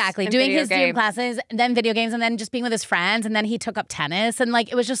classes. Exactly. And Doing video his Zoom games. classes, and then video games, and then just being with his friends. And then he took up tennis. And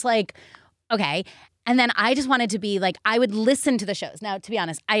like, it was just like, okay. And then I just wanted to be like, I would listen to the shows. Now, to be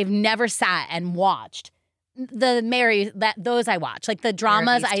honest, I've never sat and watched the those I watch. Like the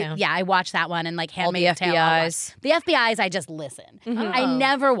dramas, Easttown. I watched that one and like All the Handmaid's Tale. I watched. FBIs. The FBIs, I just listen. I Oh.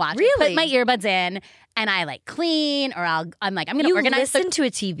 never watch. Really? I put my earbuds in and I like clean, or I'm like, I'm going to You organize. listen to a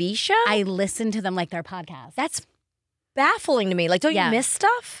TV show? I listen to them like they're podcasts. That's baffling to me. Like, don't Yeah. you miss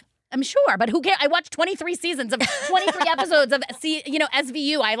stuff? I'm sure, but who cares? I watched 23 seasons of 23 episodes of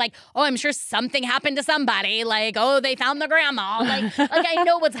SVU. I like, oh, I'm sure something happened to somebody. Like, oh, they found the grandma. Like I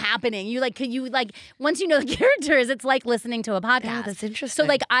know what's happening. You once you know the characters, it's like listening to a podcast. Yeah, that's interesting. So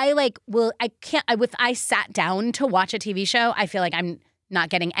like if I sat down to watch a TV show, I feel like I'm not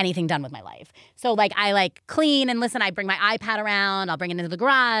getting anything done with my life. So like I like clean and listen. I bring my iPad around. I'll bring it into the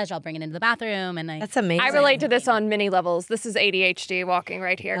garage. I'll bring it into the bathroom. And That's amazing. I relate to this on many levels. This is ADHD walking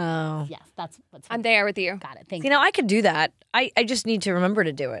right here. Oh. yes, that's what's I'm there with you. got it. Thank You you. know, I could do that. I just need to remember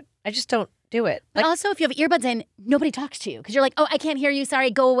to do it. I just don't do it. But also, if you have earbuds in, nobody talks to you because you're like, oh, I can't hear you. Sorry,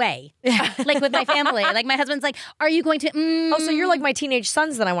 go away. Like with my family. Like my husband's like, are you going to? Oh, so you're like my teenage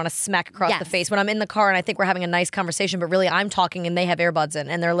sons that I want to smack across the Yes. face when I'm in the car and I think we're having a nice conversation, but really I'm talking and they have earbuds in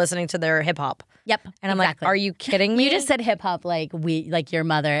and they're listening to their hip hop. Yep. And I'm exactly. like, are you kidding me? You just said hip hop like your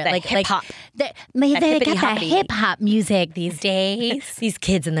mother. The like hip-hop. They got hippity-hoppity. the hip hop music these days. These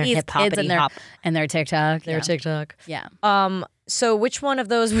kids and their These hip hop kids and their TikTok. their TikTok. Yeah. So which one of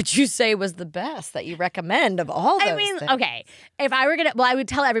those would you say was the best that you recommend of all those I mean, things? okay. If I were I would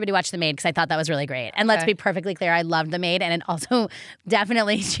tell everybody to watch The Maid because I thought that was really great. And let's Okay. be perfectly clear, I loved The Maid, and it also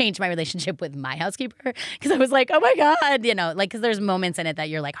definitely changed my relationship with my housekeeper because I was like, oh my god, because there's moments in it that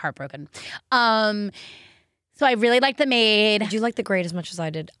you're like heartbroken. So I really liked The Maid. Did you like The Great as much as I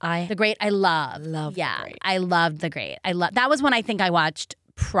did? The Great, I love. Love The Yeah, Great. I loved The Great. That was when I think I watched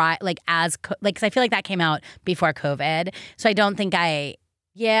because I feel like that came out before COVID. So I don't think I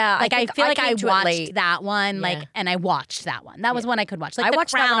Yeah, Like I feel like I came to it watched late. that one, Yeah. like, and I watched that one. That was one I could watch. Like I The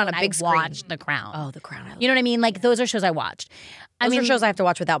watched that Crown, one on a big I screen. watched The Crown. Oh, The Crown. You know what I mean? Like those are shows I watched. Those are shows I have to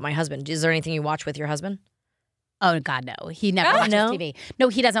watch without my husband. Is there anything you watch with your husband? Oh God, no. He never watches no? TV. No,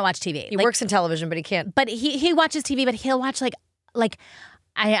 he doesn't watch TV. He works in television, but he can't. But he watches TV, but he'll watch like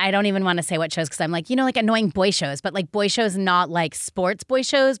I don't even want to say what shows because I'm like, like annoying boy shows, but like boy shows, not like sports boy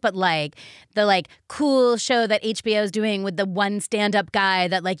shows, but like the like cool show that HBO is doing with the one stand-up guy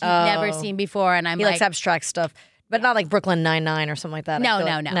that like you've never seen before. And He likes abstract stuff, but not like Brooklyn Nine-Nine or something like that. No,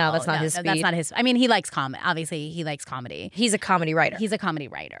 that's not his speed. That's not his. I mean, he likes comedy. Obviously, he likes comedy. He's a comedy writer. He's a comedy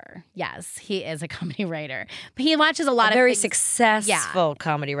writer. Yes, he is a comedy writer. But he watches a lot of very things. successful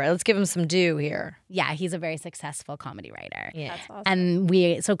comedy writer. Let's give him some due here. Yeah, he's a very successful comedy writer. Yeah. That's awesome.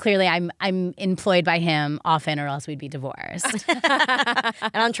 And so clearly I'm employed by him often or else we'd be divorced. And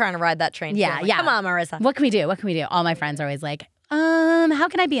I'm trying to ride that train. Yeah, too. yeah. Come on, Marissa. What can we do? What can we do? All my friends are always like, how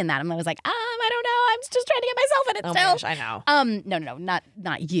can I be in that? I'm always like, I don't know. I'm just trying to get myself in it Oh still. my gosh, I know. No,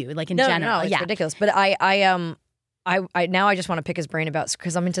 not you. Like in No, general. it's yeah. ridiculous. But I now I just want to pick his brain about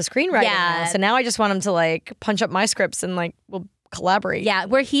because I'm into screenwriting Yeah. now. So now I just want him to like punch up my scripts and like we'll collaborate. Yeah,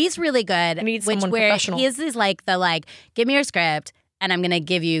 where he's really good. I need someone where professional. His is like give me your script and I'm gonna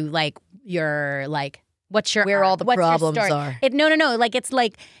give you like your like what's your Where arc? all the What's your problems story? are. No. Like it's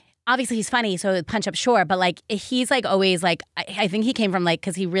like obviously he's funny, so punch up sure, but like he's like always like I think he came from like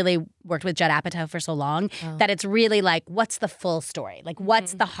because he really worked with Judd Apatow for so long that it's really like what's the full story? Like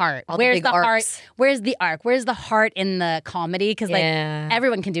what's the heart? All the Where's big the heart? arcs. Where's the arc? Where's the heart in the comedy? Because like Yeah.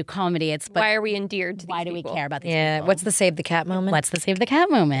 everyone can do comedy. But Why are we endeared to why these do we people? care about these Yeah. people? What's the Save the Cat moment? What's the Save the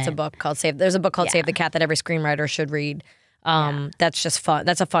Cat moment? It's a book called Save. There's a book called Save the Cat that every screenwriter should read. That's just fun.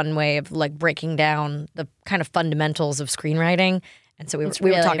 That's a fun way of like breaking down the kind of fundamentals of screenwriting. And so we were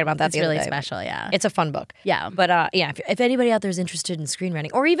talking about that the other day. It's really special, yeah. It's a fun book. Yeah. But if anybody out there is interested in screenwriting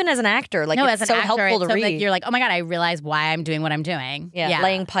or even as an actor, like it's as an so actor, helpful to so, read. like, you're like, oh my God, I realize why I'm doing what I'm doing. Yeah,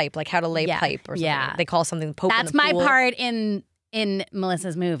 laying pipe, like how to lay pipe or something. Yeah. They call something Pope in That's the my pool. part in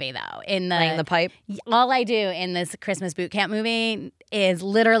Melissa's movie, though. In Laying the pipe. all I do in this Christmas boot camp movie is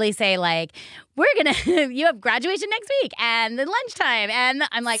literally say like, you have graduation next week and then lunchtime, and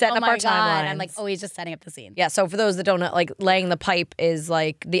I'm like, Setting oh up my our God, I'm like timelines. always just setting up the scene. Yeah, so for those that don't know, like laying the pipe is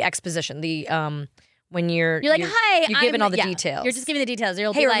like the exposition. The when you're You're like, hi, you're giving all the yeah, details. You're just giving the details.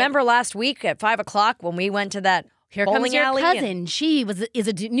 You'll Hey, be like, remember last week at 5:00 when we went to that here bowling comes your alley? cousin. She is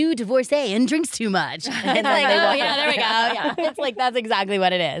a new divorcee and drinks too much. It's like, oh yeah, there we go. Yeah, it's like that's exactly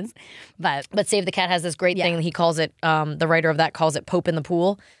what it is. But Save the Cat has this great thing. He calls it, the writer of that calls it Pope in the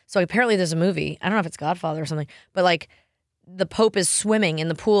Pool. So apparently there's a movie. I don't know if it's Godfather or something, but like the Pope is swimming in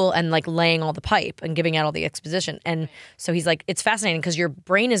the pool and like laying all the pipe and giving out all the exposition. And so he's like, it's fascinating because your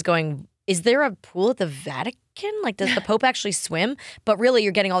brain is going, is there a pool at the Vatican? Like, does the Pope actually swim? But really,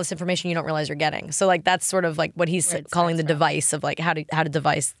 you're getting all this information you don't realize you're getting. So like that's sort of like what he's calling the device of like how to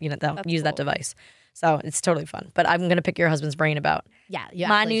device, use that device. So it's totally fun. But I'm gonna pick your husband's brain about you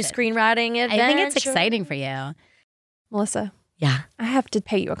my absolutely new should. screenwriting adventure. I think it's exciting for you. Melissa, Yeah. I have to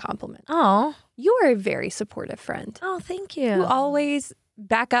pay you a compliment. Oh. You are a very supportive friend. Oh, thank You you. always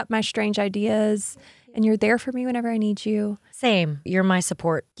back up my strange ideas, and you're there for me whenever I need you. Same. You're my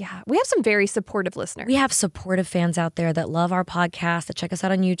support. Yeah, we have some very supportive listeners. We have supportive fans out there that love our podcast, that check us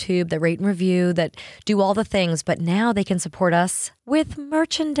out on YouTube, that rate and review, that do all the things. But now they can support us with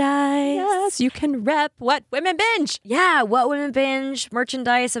merchandise. Yes, you can rep What Women Binge. Yeah, What Women Binge,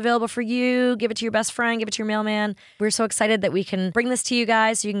 merchandise available for you. Give it to your best friend, give it to your mailman. We're so excited that we can bring this to you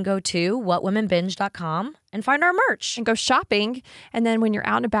guys. So you can go to whatwomenbinge.com and find our merch. And go shopping. And then when you're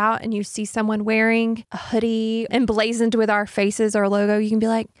out and about and you see someone wearing a hoodie emblazoned with our faces or logo, you can be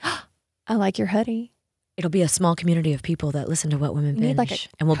like, oh, I like your hoodie. It'll be a small community of people that listen to What Women We Binge, need like a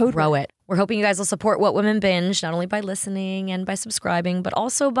and we'll code grow word. it. We're hoping you guys will support What Women Binge, not only by listening and by subscribing, but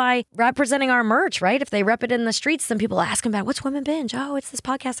also by representing our merch, right? If they rep it in the streets, then people ask them about, what's Women Binge? Oh, it's this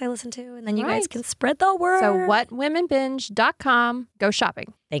podcast I listen to. And then you guys Right. can spread the word. So whatwomenbinge.com, go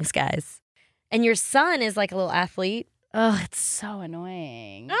shopping. Thanks, guys. And your son is like a little athlete. Oh, it's so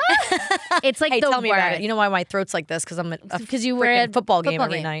annoying. It's like Hey, the tell me about it. worst. You know why my throat's like this? Because I'm at a Because you were freaking at football game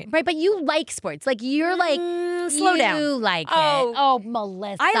every night. right? But you like sports, like you're like slow down. You like Oh. it. Oh,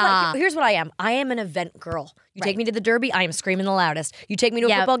 Melissa. Here's what I am. I am an event girl. You take me to the Derby, I am screaming the loudest. You take me to a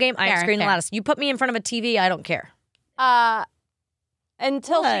Yeah, football game, I am fair, screaming the fair. loudest. You put me in front of a TV, I don't care.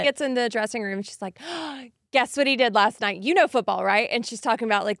 Until What? she gets in the dressing room, she's like, guess what he did last night? You know football, right? And she's talking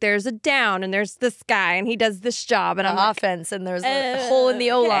about like there's a down and there's this guy and he does this job. And I'm like, offense, and there's a hole in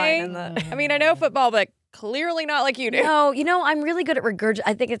the O-line. okay. And the I mean, I know football, but clearly not like you do. No, I'm really good at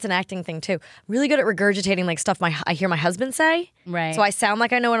I think it's an acting thing too. I'm really good at regurgitating like stuff I hear my husband say. Right. So I sound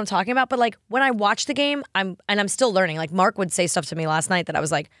like I know what I'm talking about. But like when I watch the game, I'm still learning. Like Mark would say stuff to me last night that I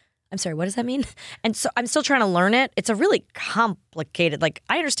was like, I'm sorry, what does that mean? And so I'm still trying to learn it. It's a really complicated, like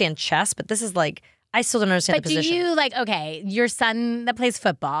I understand chess, but this is like, I still don't understand the position. But do you like, okay, your son that plays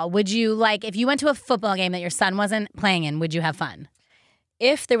football, would you like, if you went to a football game that your son wasn't playing in, would you have fun?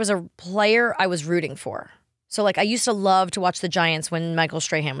 If there was a player I was rooting for. So like I used to love to watch the Giants when Michael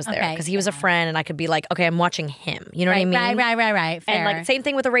Strahan was there because he was a friend and I could be like, okay, I'm watching him. You know what I mean? Right. Fair. And like same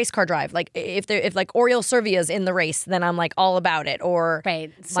thing with a race car drive. Like if like Oriole Servia's in the race, then I'm like all about it. Or my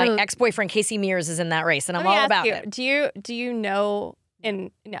ex-boyfriend Casey Mears is in that race and I'm all about it. Do you know?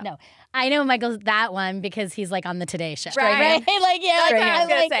 No. I know Michael's that one because he's like on the Today Show. Right. Like, yeah. That's what I was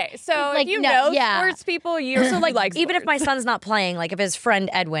going to say. So if you know sports people, you so like even if my son's not playing, like if his friend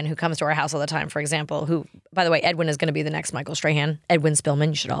Edwin, who comes to our house all the time, for example, who, by the way, Edwin is going to be the next Michael Strahan. Edwin Spillman,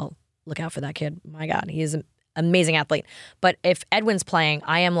 you should all look out for that kid. My God, he is an amazing athlete. But if Edwin's playing,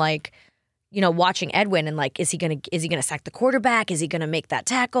 I am like, watching Edwin and like, is he gonna sack the quarterback? Is he gonna make that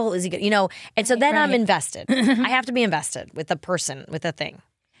tackle? Is he gonna, and so then I'm invested. I have to be invested with the person, with the thing.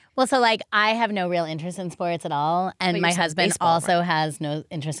 Well, so like I have no real interest in sports at all. And my husband also has no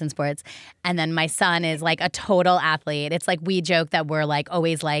interest in sports. And then my son is like a total athlete. It's like we joke that we're like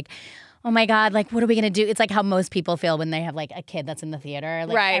always like, oh my God, like what are we going to do? It's like how most people feel when they have like a kid that's in the theater.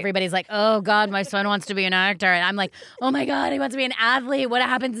 Like everybody's like, oh God, my son wants to be an actor. And I'm like, oh my God, he wants to be an athlete. What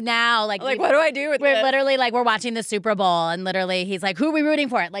happens now? Like what do I do with We're this? literally like, we're watching the Super Bowl and literally he's like, who are we rooting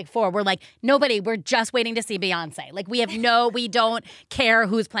for? Like for, we're like, nobody, we're just waiting to see Beyonce. Like we don't care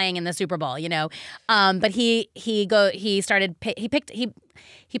who's playing in the Super Bowl, But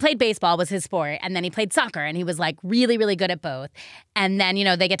he played baseball was his sport, and then he played soccer, and he was like really, really good at both. And then,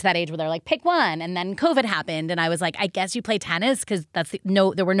 they get to that age where they're like, pick one. And then COVID happened, and I was like, I guess you play tennis because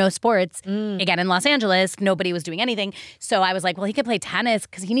there were no sports. Again, in Los Angeles, nobody was doing anything. So I was like, well, he could play tennis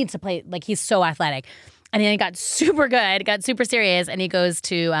because he needs to play, like he's so athletic. And then he got super good, got super serious, and he goes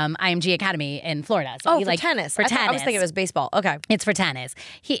to IMG Academy in Florida. So for tennis. For tennis. I was thinking it was baseball. Okay. It's for tennis.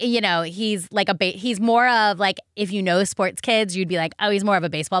 He's like he's more of like, if you know sports kids, you'd be like, oh, he's more of a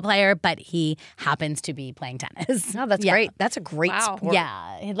baseball player, but he happens to be playing tennis. Oh, that's great. That's a great sport.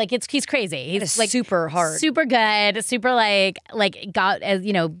 Yeah. Like he's crazy. He's like super hard. Super good. Super like got as,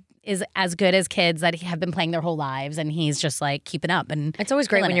 is as good as kids that have been playing their whole lives, and he's just like keeping up. And it's always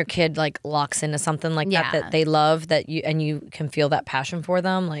great when your kid like locks into something like that they love, that you can feel that passion for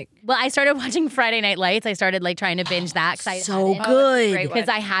them. Like, well, I started watching Friday Night Lights. I stared like trying to binge that because good because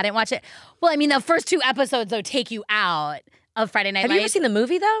I hadn't watched it. Well, I mean, the first 2 episodes though take you out of Friday Night Lights. Have you ever seen the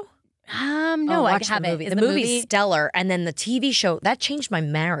movie though? No, I haven't. The movie. The movie's stellar, and then the TV show that changed my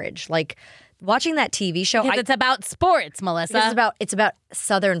marriage. Like, watching that TV show, it's about sports, Melissa. It's about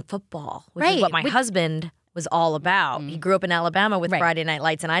Southern football, which is what my husband was all about. He grew up in Alabama with Friday Night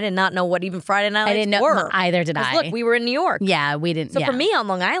Lights, and I did not know what even Friday Night Lights were. Either did I. Look, we were in New York. Yeah, we didn't. So for me on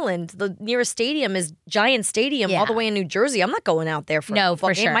Long Island, the nearest stadium is Giant Stadium, all the way in New Jersey. I'm not going out there for a football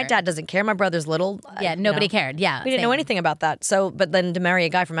game. Sure. My dad doesn't care. My brother's little. Yeah, nobody cared. Yeah, we didn't know anything about that. So, but then to marry a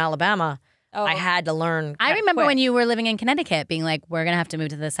guy from Alabama. I had to learn. I remember when you were living in Connecticut being like, we're going to have to move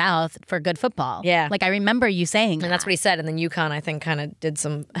to the South for good football. Yeah. Like, I remember you saying that. And that's what he said. And then UConn, I think, kind of did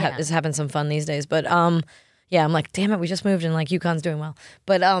is having some fun these days. But yeah, I'm like, damn it, we just moved and like UConn's doing well.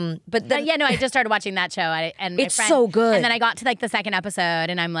 But then, I just started watching that show and it's so good. And then I got to like the second episode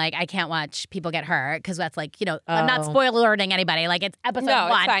and I'm like, I can't watch people get hurt because that's like, I'm not spoiler alerting anybody. Like it's episode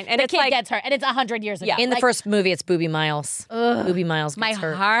 1. It's fine. And the kid gets hurt and it's 100 years ago. Yeah. In the first movie, it's Booby Miles. Booby Miles gets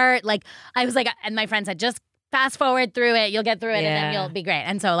hurt. My heart, like I was like, and my friend said, just fast forward through it, you'll get through it, and then you'll be great.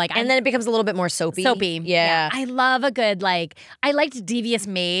 And so, like, and then it becomes a little bit more soapy. Yeah. I love a good I liked Devious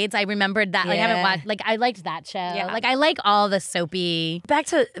Maids. I remembered that. Like, I haven't watched. Like, I liked that show. Yeah. Like, I like all the soapy. Back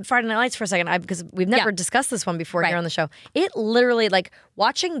to Friday Night Lights for a second, because we've never discussed this one before here on the show. It literally, like,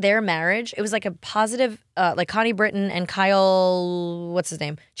 watching their marriage, it was like a positive. Like Connie Britton and Kyle, what's his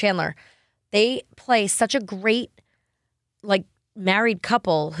name, Chandler. They play such a great, like, married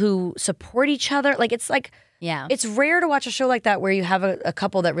couple who support each other. Like, it's like. Yeah. It's rare to watch a show like that where you have a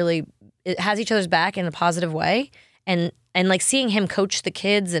couple that really has each other's back in a positive way. And like seeing him coach the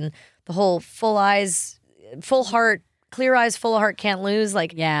kids and the whole full eyes, full heart, clear eyes, full heart, can't lose.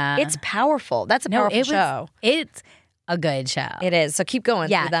 Like, it's powerful. That's a powerful show. It's a good show. It is. So keep going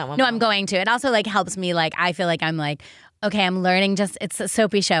through that one. No, I'm going to. It also like helps me. Like, I feel like I'm like, okay, I'm learning it's a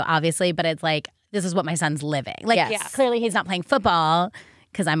soapy show, obviously, but it's like, this is what my son's living. Like, clearly he's not playing football.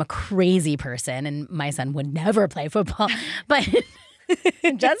 Because I'm a crazy person and my son would never play football. But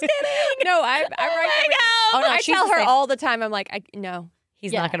Just kidding. No, I'm right there. Oh, no, I she's tell the her same. all the time. I'm like, no.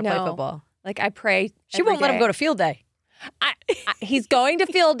 He's Yeah, not going to play no. football. Like I pray. She won't let him go to field day. He's going to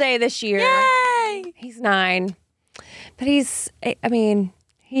field day this year. Yay! He's 9, but he's an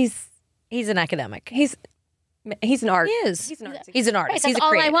academic. He's an art. He is. He's an artsy. He's an artist. Right, He's that's a all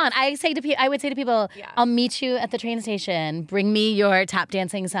I creative. want. I would say to people, Yeah. I'll meet you at the train station. Bring me your tap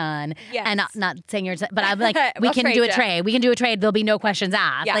dancing son. Yes. And not saying yours, but I'm like, we I'll can trade do a ya. trade. We can do a trade. There'll be no questions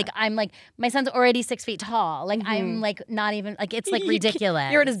asked. Yeah. Like I'm like, my son's already 6 feet tall. Like I'm like not even like it's like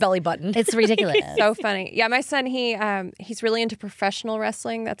ridiculous. You're at his belly button. It's ridiculous. So funny. Yeah, my son, he's really into professional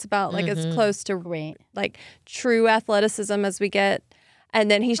wrestling. That's about like as close to Great. like true athleticism as we get. And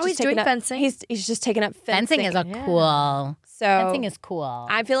then he's he's just taking doing up fencing? He's just taking up fencing. Fencing is a cool. so Fencing is cool.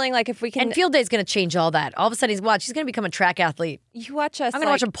 I'm feeling like if we can And field day is going to change all that. All of a sudden, he's going to become a track athlete. you watch us I'm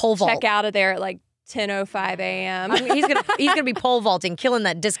gonna watch him pole vault. check out of there at like 10:05 a.m. He's gonna be pole vaulting, killing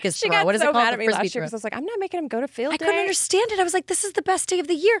that discus She throw. got What is so it called? mad The at me frisbee last year throw. because I was like, I'm not making him go to field I day. couldn't understand it. I was like, this is the best day of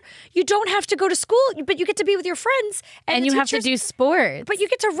the year. You don't have to go to school, but you get to be with your friends. and the you have to teachers- do sports. But you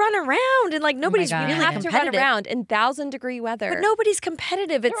get to run around and like nobody's God. really You have to run competitive. around in 1,000-degree weather. But nobody's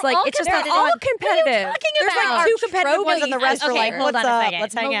competitive. It's They're like all it's just They're that they all don't- competitive. There's like Our two competitive ones, and the rest are okay, like, hold what's on up? a second.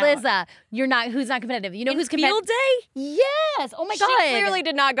 Let's hang out. Melissa, who's not competitive? You know who's Field competitive? day? Yes. Oh my She god. clearly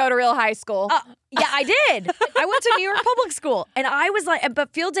did not go to real high school. Yeah, I did. I went to New York public school, and I was like,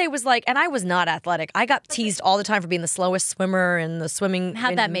 but field day was like, and I was not athletic. I got teased all the time for being the slowest swimmer in the swimming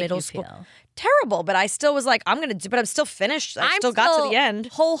How'd in that make middle you school. feel? Terrible, but I still was like, I'm gonna do. But I'm still finished. I still got to the end.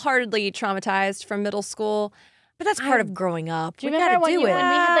 Wholeheartedly traumatized from middle school. But that's part of growing up. Do you We remember gotta when, do when it. we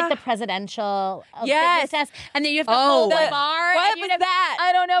had like the presidential Yes. fitness test, and then you have to Oh, hold the what- bar? what and you'd was have- that?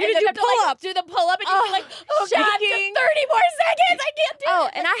 I don't know. You but had to you do have to, like, pull-ups. do the pull-up, and you'd be like, oh God, just 30 shaking. more seconds. I can't do Oh,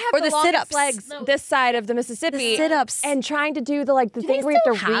 it. and I have Or the the longest sit-ups. legs No. this side of the Mississippi. The sit-ups. And trying to do the Do thing they where you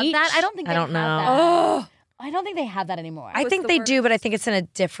have to still have reach. that? I don't think I they don't have know. that. Oh, I don't think they have that anymore. I was think the they worst. do, but I think it's in a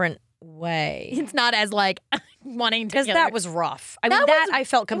different way. it's not as like wanting to Because kill that her. was rough. I mean, That that was- I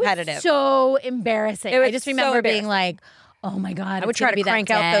felt It was competitive. so embarrassing. It was I just so remember being embarrassing. like, oh my God. I would it's try gonna to be that crank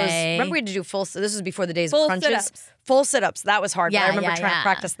out those. day. Remember, we had to do full. This was before the days Full of crunches. sit-ups. Full sit-ups. That was hard. Yeah, but I remember yeah, trying yeah. to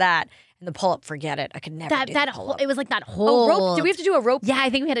practice that. And the pull-up, forget it. I could never that do that the whole pull-up. it was like that Oh, whole rope. Did we have to do a rope? Yeah, I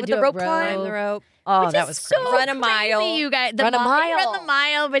think we had to With do the a rope rope. climb? climb the rope. Oh, Which that is was so crazy. Run a mile. crazy, you guys. Run a mile. Run the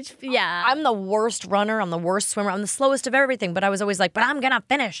mile, which yeah. I'm the worst runner. I'm the worst swimmer. I'm the slowest of everything. But I was always like, but I'm gonna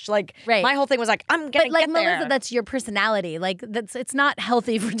finish. Like Right. my whole thing was like, I'm gonna but like get Melissa, there. that's your personality. Like it's not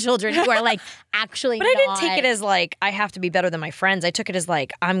healthy for children who are like actually. But I didn't take it as like I have to be better than my friends. I took it as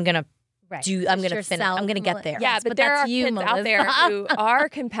like I'm gonna right. do. I'm Just gonna finish. yourself, I'm gonna get there. Yeah, Yes, but there that's are you, kids out there Melissa. who are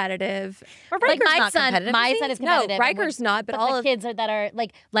competitive. But Like Riker's my not son, competitive, my is he? son is No, competitive. and Riker's when- not, but all the of kids that are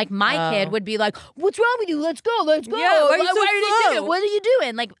like my kid Oh. would be like, "What's wrong with you? Let's go, let's go. Yeah, why are you so are you slow?" doing? What are you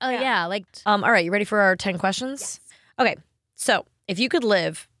doing?" Like, oh yeah, like All right, you ready for our 10 questions? Okay, so if you could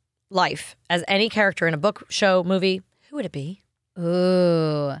live life as any character in a book, show, movie, who would it be?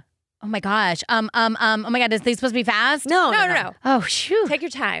 ooh, oh my gosh, oh my God, is they supposed to be fast? No. Oh shoot, Take your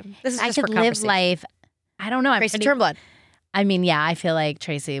time. This is I just could for live conversation. life. I don't know. I'm Tracy pretty, Turnblad I mean, yeah, I feel like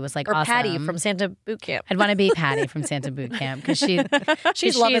Tracy was like or awesome. Patty from Santa Boot Camp. I'd want to be Patty from Santa Boot Camp because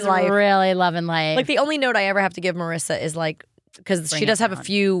She's loving life. really loving life. Like the only note I ever have to give Marissa is like because she Bring does it have a down.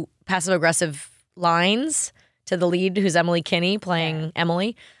 few passive aggressive lines to the lead, who's Emily Kinney playing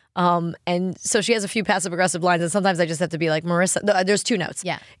Emily. And so she has a few passive aggressive lines, and sometimes I just have to be like Marissa. There's two notes.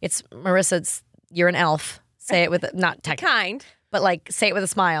 Yeah. It's Marissa. It's you're an elf. Say it with not technically, Kind. but like say it with a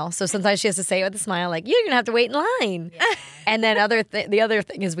smile. So sometimes she has to say it with a smile, like you're gonna have to wait in line. And then the other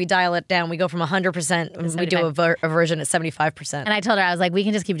thing is we dial it down. We go from 100%. We do a version at 75%. And I told her, I was like, we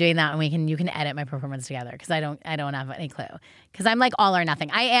can just keep doing that, and you can edit my performance together because I don't have any clue because I'm like all or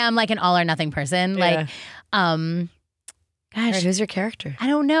nothing. I am like an all or nothing person. Yeah. Like, All gosh, right, who's your character? I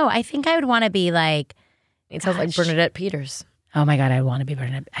don't know. I think I would want to be like, It sounds like Gosh. Bernadette Peters. oh my God, I want to be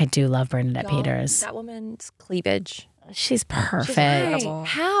Bernadette. I do love Bernadette Y'all, Peters. That woman's cleavage. She's perfect. incredible.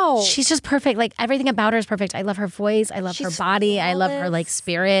 How? She's just perfect. Like everything about her is perfect. I love her voice. I love her She's body. I love her like flawless.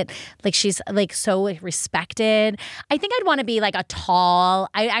 spirit. Like she's like so respected. I think I'd want to be like a tall.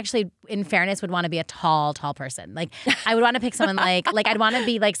 I actually, in fairness, would want to be a tall person. Like I would want to pick someone like I'd want to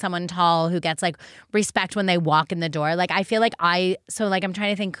be like someone tall who gets like respect when they walk in the door. Like I feel like I'm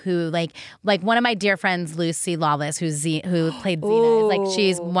trying to think who like one of my dear friends, Lucy Lawless, who played Xena. Is like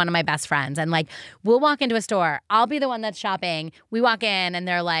she's one of my best friends, and like we'll walk into a store. I'll be the one that's shopping. We walk in and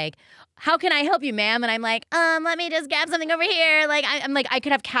they're like, how can I help you, ma'am? And I'm like, let me just grab something over here. Like, I'm like, I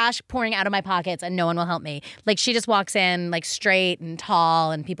could have cash pouring out of my pockets and no one will help me. Like, she just walks in like straight and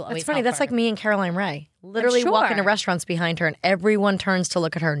tall and people always It's funny. help That's her. like me and Caroline Ray. Literally sure. walk into restaurants behind her and everyone turns to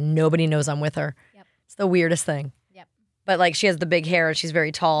look at her. Nobody knows I'm with her. Yep. It's the weirdest thing. Yep. But like she has the big hair and she's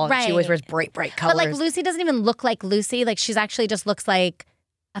very tall. And she always wears bright colors. But like Lucy doesn't even look like Lucy. Like she's actually just looks like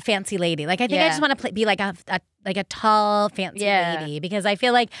a fancy lady. Like I think I just want to be like a tall fancy lady because I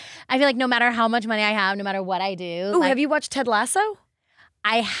feel like no matter how much money I have, no matter what I do. Ooh, have you watched Ted Lasso?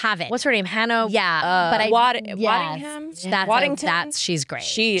 I haven't. What's her name? Hannah. Yeah, but Waddingham. Waddington. She's great.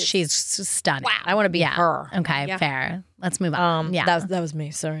 She's stunning. Wow. I want to be her. Okay, fair. Let's move on. That was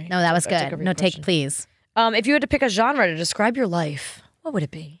me. Sorry. No, that was I took good. over No, your question. please. If you had to pick a genre to describe your life, what would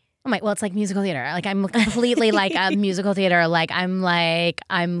it be? Oh my, well, it's like musical theater. Like I'm completely like a musical theater. I'm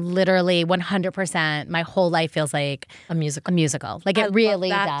literally 100%. My whole life feels like A musical. a musical. Like it really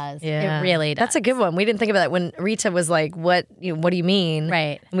does. Yeah. It really does. That's a good one. We didn't think of that when Rita was like, "What? What do you mean?"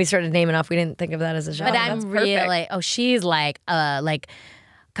 Right. And we started naming off. We didn't think of that as a genre. But I'm really she's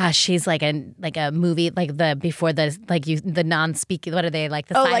gosh, she's like a movie like the non-speaking. What are they like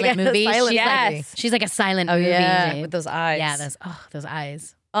the silent like a movie? silent She's she's like a silent movie. yeah, with those eyes. Yeah, those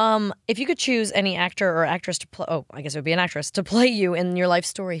eyes. If you could choose any actor or actress to play, I guess it would be an actress to play you in your life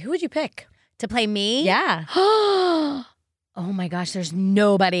story, who would you pick? To play me? Yeah. Oh my gosh, there's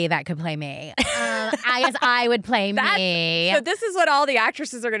nobody that could play me. I guess I would play me. So this is what all the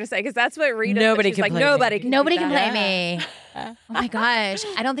actresses are going to say because that's what Rita. Nobody she's can like, play me. Nobody do can that. play me. Oh my gosh,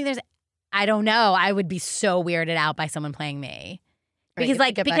 I don't know. I would be so weirded out by someone playing me. Because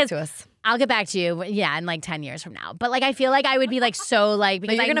Get back to us. I'll get back to you, in like 10 years from now. But like I feel like I would be like so like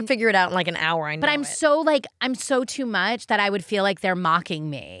because But you're gonna figure it out in like an hour. I know. But I'm so too much that I would feel like they're mocking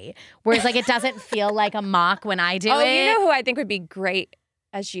me. Whereas like it doesn't feel like a mock when I do it. Oh, you know who I think would be great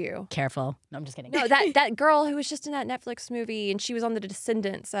as you? Careful. No, I'm just kidding. No, that girl who was just in that Netflix movie and she was on The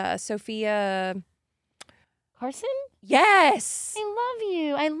Descendants, Sophia Carson? Yes. I love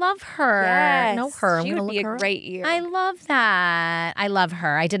you. I love her. Yes. know her. I'm She gonna would be look a her up. great year. I love that. I love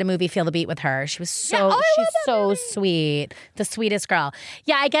her. I did a movie, Feel the Beat, with her. She was I she's love that so movie. sweet. The sweetest girl.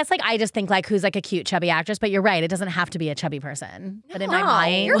 Yeah, I guess like I just think like who's like a cute chubby actress, but you're right. It doesn't have to be a chubby person. But in my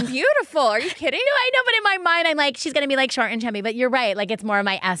mind, You're beautiful. Are you kidding? No, I know, but in my mind, I'm like, she's gonna be like short and chubby. But you're right, like it's more of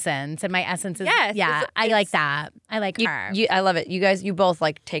my essence, and my essence is Yes, I like that. I like her. I love it. You guys, you both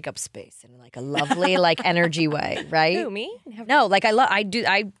like take up space in like a lovely like energy way, right? Who, me? No, like I do.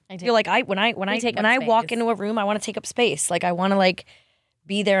 I feel like when I take up walk space. into a room, I want to take up space. Like I want to like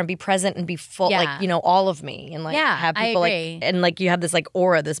be there and be present and be full, Yeah. like all of me, and like Yeah, have I people agree. like and like you have this like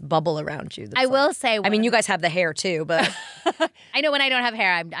aura, this bubble around you. that's, I like- will say. I mean, you guys have the hair too, but I know when I don't have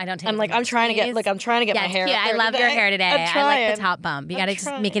hair, I don't take. I'm as like much I'm trying to get space. like I'm trying to get Yeah, my it's hair. cute. up I there love your today. hair today. I'm I like trying. the top bump. You got to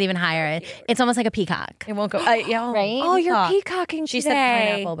trying. make it even higher. It's almost like a peacock. It won't go. Yeah, Right? Oh, you're peacock. peacocking She today. said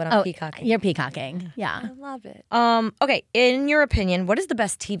pineapple, but I'm peacocking. You're peacocking. Yeah. I love it. Okay. In your opinion, what is the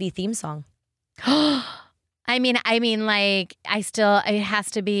best TV theme song? I mean, like it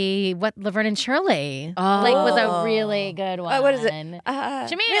has to be what Laverne and Shirley. Oh. Like was a really good one. What is it?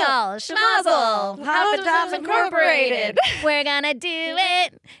 Jamil, Schmazel, Papa Tops Incorporated. We're gonna do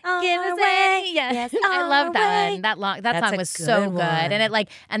it. Give us way. way. Yes, Yes, I love our that. way. That That's song a was so good good, one. and it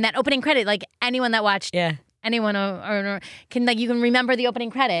and that opening credit, like anyone that watched. Yeah. Anyone or can you can remember the opening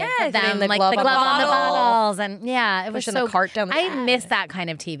credits of them, the like glove the on the gloves on the bottle. bottles, and it was Pushing so. the cart down the I miss that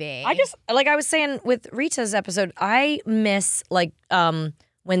kind of TV. I just like I was saying with Rita's episode, I miss like when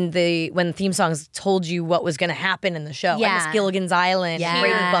the theme songs told you what was going to happen in the show. I Yeah. miss Gilligan's Island, Yeah.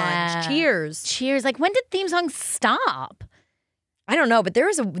 Brady Bunch, Cheers. Cheers. Like when did theme songs stop? I don't know, but there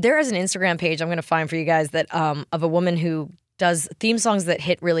is an Instagram page I'm going to find for you guys that of a woman who does theme songs that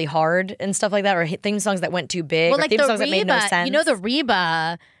hit really hard and stuff like that, or hit theme songs that went too big, Well, or like theme the songs that made no Reba, sense. you know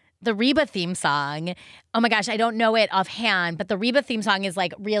the Reba theme song. Oh my gosh, I don't know it offhand, but the Reba theme song is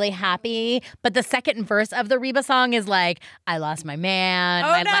like really happy. But the second verse of the Reba song is like, I lost my man,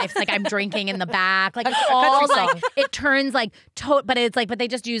 my life's like I'm drinking in the back. Like it's all like it turns like but it's like but they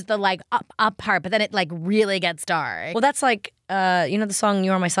just use the like up part, but then it like really gets dark. Well, that's like the song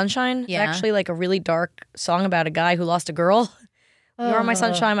 "You Are My Sunshine." Yeah. It's actually like a really dark song about a guy who lost a girl. You are my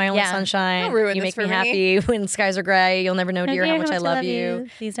sunshine, my only Yeah. sunshine. Don't ruin you this make me for me. happy when skies are gray. You'll never know, dear, how much I love you.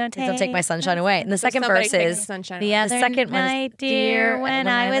 Please don't Please don't take my sunshine away. And the second Somebody verse take is the sunshine The away. other second one is, night, dear, when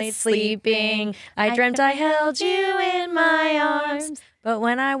I was sleeping, I dreamt I held you in my arms. But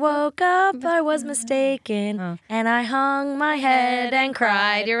when I woke up, I was mistaken, and I hung my head and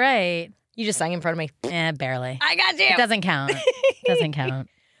cried. You're right. You just sang in front of me. Barely. I got you. It doesn't count. Doesn't count.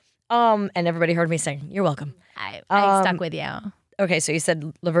 And everybody heard me sing. You're welcome. I stuck with you. Okay, so you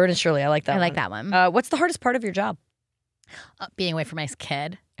said Laverne and Shirley. I like that I one. like that one. What's the hardest part of your job? Being away from my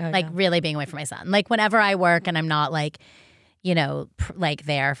kid. Oh, Like yeah. really being away from my son. Like whenever I work and I'm not like, like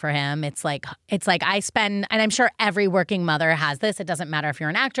there for him, it's like I spend, and I'm sure every working mother has this. It doesn't matter if you're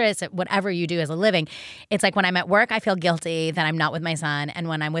an actress, whatever you do as a living. It's like when I'm at work, I feel guilty that I'm not with my son. And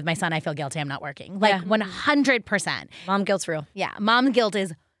when I'm with my son, I feel guilty I'm not working. Like 100%. Mom guilt's real. Yeah. Mom guilt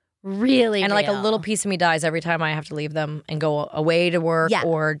is really And like a real. little piece of me dies every time I have to leave them and go away to work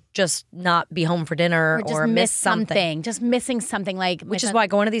or just not be home for dinner or just or miss something. Just missing something like Which is why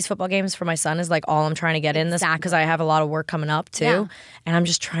going to these football games for my son is like all I'm trying to get in this because I have a lot of work coming up too. Yeah. And I'm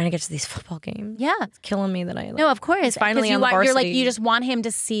just trying to get to these football games. Yeah. It's killing me that I No, of course. finally 'Cause on the you're like varsity. you just want him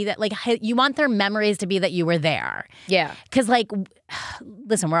to see that like you want their memories to be that you were there. Yeah. Because like,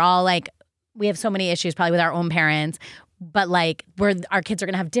 listen, we're all like we have so many issues probably with our own parents. But like our kids are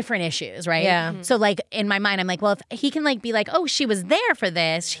gonna have different issues, right? Yeah. So like in my mind, I'm like, well, if he can like be like, oh, she was there for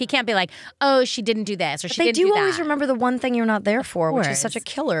this, he can't be like, oh, she didn't do this or she They didn't do do that. always remember the one thing you're not there for, which is such a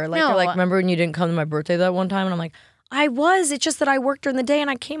course. killer. Like No. they're like, remember when you didn't come to my birthday that one time? And I'm like, I was. It's just that I worked during the day and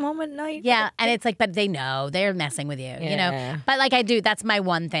I came home at night. Yeah, and it's like, but they know they're messing with you, you know. Yeah. But like I do, that's my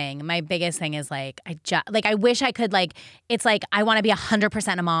one thing. My biggest thing is like I wish I could like. It's like I want to be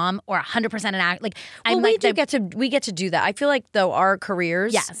 100% a mom or 100% an act. Like Well, I'm we like do get to do that. I feel like though our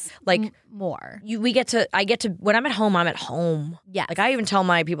careers, like more. I get to when I'm at home, I'm at home. Yes. Like I even tell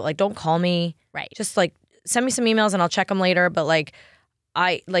my people like, don't call me. Right. Just like send me some emails and I'll check them later. But like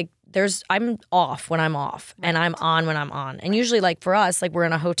I'm off when I'm off and I'm on when I'm on. And usually like for us, like we're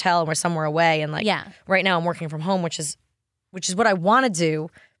in a hotel and we're somewhere away and like right now I'm working from home, which is what I want to do,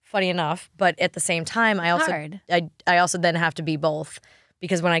 funny enough. But at the same time, I also then have to be both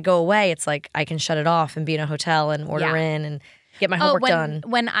because when I go away, it's like I can shut it off and be in a hotel and order in and get my homework done.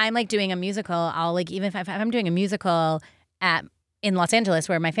 When I'm like doing a musical, I'll like even if I'm doing a musical in Los Angeles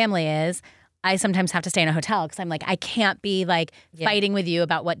where my family is, I sometimes have to stay in a hotel because I'm like, I can't be like fighting with you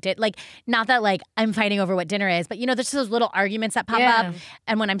about not that like I'm fighting over what dinner is, but there's just those little arguments that pop up.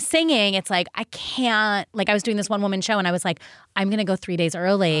 And when I'm singing, it's like, I can't, like I was doing this one woman show and I was like, I'm going to go 3 days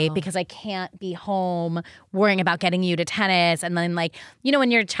early because I can't be home worrying about getting you to tennis. And then like,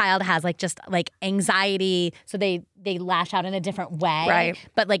 when your child has like just like anxiety, so they lash out in a different way. Right.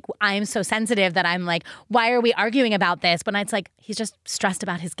 But like, I'm so sensitive that I'm like, why are we arguing about this? But it's like, he's just stressed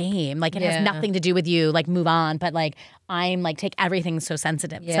about his game. Like it has nothing to do with you, like move on. But like, I'm like, take everything so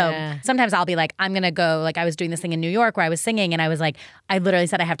sensitive. Yeah. So sometimes I'll be like, I'm going to go, like I was doing this thing in New York where I was singing and I was like, I literally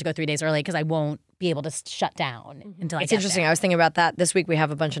said I have to go 3 days early because I won't be able to shut down until I It's get interesting. there. I was thinking about that this week. We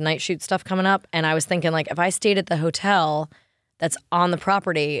have a bunch of night shoot stuff coming up, and I was thinking like if I stayed at the hotel that's on the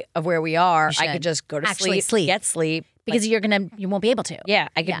property of where we are, I should. could just go to Actually sleep. get sleep. Because you won't be able to. Yeah,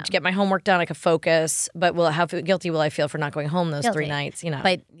 I could get my homework done. I could focus. But how guilty will I feel for not going home those 3 nights?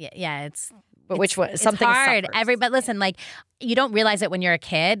 But yeah, it's. But which one? It's Something hard. suffers. But listen, like you don't realize it when you're a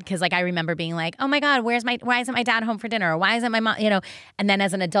kid because like I remember being like, oh my God, why isn't my dad home for dinner? Or why isn't my mom? And then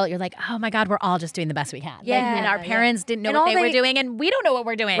as an adult, you're like, oh my God, we're all just doing the best we can. Yeah, and our parents didn't know And what all they were they- doing, and we don't know what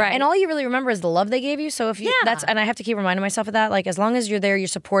we're doing. Right. And all you really remember is the love they gave you. So if you and I have to keep reminding myself of that. Like as long as you're there, you're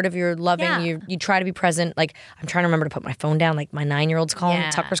supportive, you're loving, Yeah. you try to be present. Like I'm trying to remember to put my phone down. Like my 9-year-old's calling Yeah.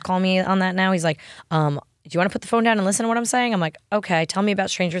 Tucker's calling me on that now. He's like, do you want to put the phone down and listen to what I'm saying? I'm like, okay, tell me about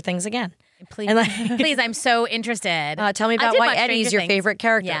Stranger Things again. Please, And like- please, I'm so interested. Tell me I about did why watch Eddie's Stranger your Things. favorite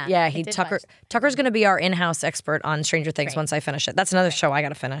character. Yeah, he I did Tucker. watch. Tucker's going to be our in-house expert on Stranger Things once I finish it. That's another show I got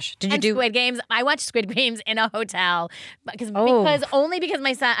to finish. Did you And do? Squid Games? I watched Squid Games in a hotel because Oh. my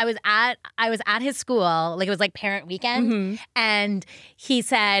son. I was at his school, like it was like parent weekend, Mm-hmm. and he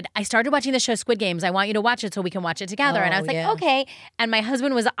said, "I started watching the show Squid Games. I want you to watch it so we can watch it together." And I was like, yeah. "Okay." And my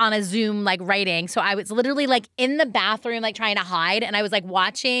husband was on a Zoom like writing, so I was literally like in the bathroom like trying to hide, and I was like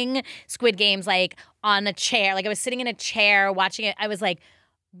watching Squid Games like on a chair, like I was sitting in a chair watching it. I was like,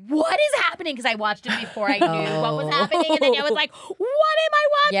 what is happening? Because I watched it before I knew what was happening. And then I was like, what am I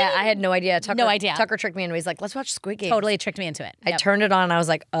watching? Yeah, I had no idea. No idea. Tucker tricked me and he's like, let's watch Squid Game. Totally tricked me into it. I Yep. turned it on and I was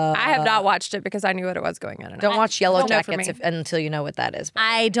like, I have not watched it because I knew what it was going in. Don't watch Yellow Don't know for Jackets me. until you know what that is.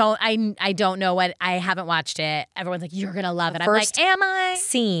 I don't know what, I haven't watched it. Everyone's like, you're going to love it. I'm first like, am I?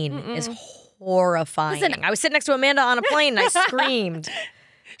 Scene is horrifying. Listen- I was sitting next to Amanda on a plane and I screamed.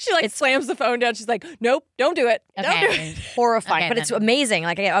 She like slams the phone down. She's like, nope, don't do it. Don't do Okay. it. Horrifying, Okay, but then. it's amazing.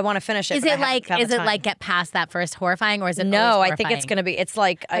 Like I want to finish it. Is but I it haven't like found the time. get past that first horrifying, or is it No, always I think it's horrifying? gonna be. It's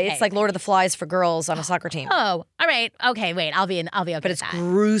like Lord of the Flies for girls on a soccer team. Oh, all right. Okay, wait. I'll be okay But with it's that.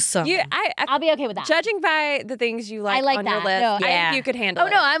 gruesome. I'll be okay with that. Judging by the things you like, I like on your that. list, No, I yeah. think you could handle Oh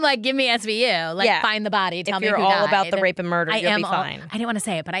it. no, I'm like, give me SVU. Like, Yeah. find the body. Tell if me you're who all about died. the rape and murder, you'll be all- fine. I didn't want to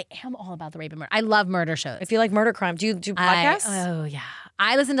say it, but I am all about the rape and murder. I love murder shows. If you like murder crime, do you do podcasts? Oh yeah.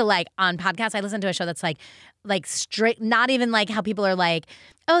 I listen to on podcasts. I listen to a show that's like straight, not even like how people are like,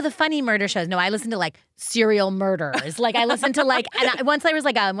 oh, the funny murder shows. No, I listen to like serial murderers. Like I listen to once I was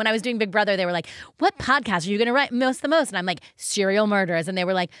like, when I was doing Big Brother, they were like, what podcast are you going to write the most? And I'm like, serial murderers. And they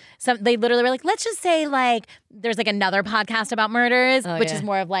were like, they literally were like, let's just say like, there's like another podcast about murders, which is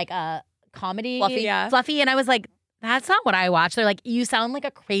more of like a comedy, fluffy. And I was like, that's not what I watch. They're like, you sound like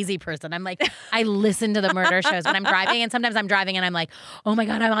a crazy person. I'm like, I listen to the murder shows when I'm driving. And sometimes I'm driving and I'm like, oh my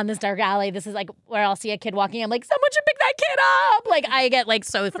God, I'm on this dark alley. This is like where I'll see a kid walking. I'm like, someone should pick that kid up. Like I get like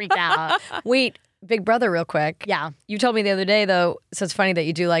so freaked out. Wait, Big Brother, real quick. Yeah. You told me the other day though, so it's funny that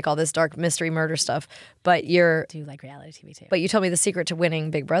you do like all this dark mystery murder stuff, but I do like reality TV too. But you told me the secret to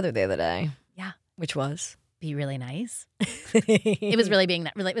winning Big Brother the other day. Yeah. Which was? Be really nice. It was really being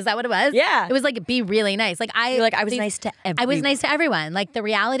really. Was that what it was? Yeah. It was like be really nice. Like I was nice to everyone. I was nice to everyone. Like the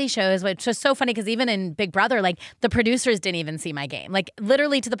reality shows, which was so funny because even in Big Brother, like the producers didn't even see my game. Like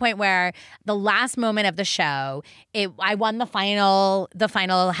literally to the point where the last moment of the show, I won the final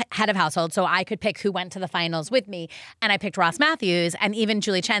head of household, so I could pick who went to the finals with me, and I picked Ross Matthews. And even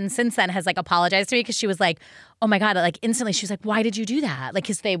Julie Chen since then has like apologized to me because she was like, oh my God, like instantly she was like, why did you do that? Like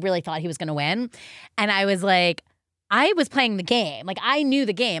because they really thought he was going to win, and I was like, I was playing the game. Like I knew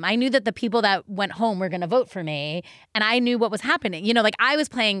the game. I knew that the people that went home were going to vote for me, and I knew what was happening. You know, like I was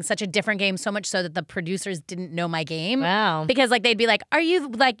playing such a different game, so much so that the producers didn't know my game. Wow. Because like they'd be like, "Are you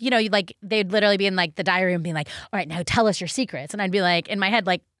like, you know, like they'd literally be in like the diary room being like, all right, now tell us your secrets," and I'd be like, in my head,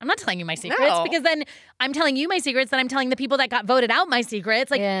 like, I'm not telling you my secrets because then I'm telling you my secrets, then I'm telling the people that got voted out my secrets.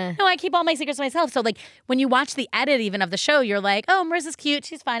 Like, no, I keep all my secrets to myself. So like when you watch the edit even of the show, you're like, oh, Marissa's cute,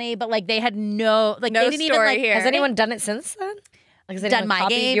 she's funny, but like they had no they didn't even like. here. Has anyone done it since then? Like, has done anyone my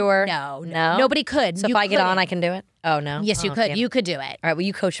copied game? your... No. No? Nobody could. So You if I get on, couldn't. I can do it? Oh, no? Yes, you Oh, could. damn You it. could do it. All right, well,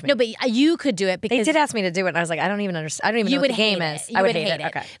 you coach me. No, but you could do it because they did ask me to do it, and I was like, I don't even understand. I don't even you know would what the game hate is. it. You I would would hate it.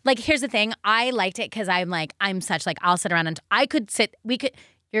 Okay. Like, here's the thing. I liked it because I'm such like I'll sit around and I could sit.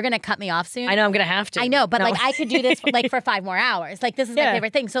 You're gonna cut me off soon. I know I'm going to have to. I know, but No. like I could do this like for 5 more hours. Like this is my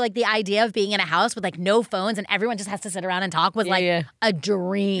favorite thing. So like the idea of being in a house with like no phones and everyone just has to sit around and talk was a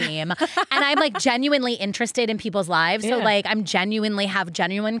dream. And I'm like genuinely interested in people's lives. So like I'm genuinely have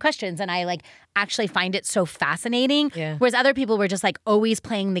genuine questions and I like actually find it so fascinating. Yeah. Whereas other people were just like always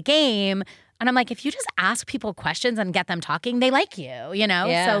playing the game. And I'm like, if you just ask people questions and get them talking, they like you, you know?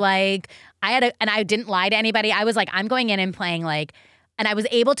 Yeah. So like and I didn't lie to anybody. I was like, I'm going in and playing like. And I was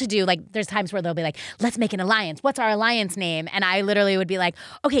able to do, like, there's times where they'll be like, let's make an alliance. What's our alliance name? And I literally would be like,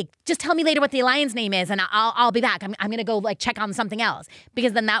 okay, just tell me later what the alliance name is and I'll be back. I'm going to go, like, check on something else.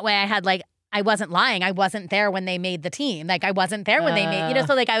 Because then that way I had, like, I wasn't lying. I wasn't there when they made the team. Like, I wasn't there when they made, you know,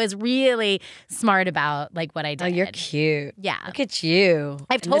 so, like, I was really smart about, like, what I did. Oh, you're cute. Yeah. Look at you.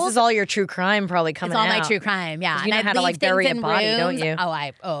 I've And told- this is all your true crime probably coming It's all out. my true crime, yeah. You know And I how to, like, leave things bury a in body, don't rooms. you?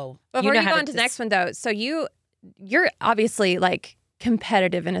 Before know you how go to on to the next one, though, so you're obviously, like,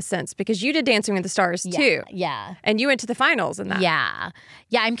 competitive in a sense because you did Dancing with the Stars too. Yeah. And you went to the finals in that. Yeah.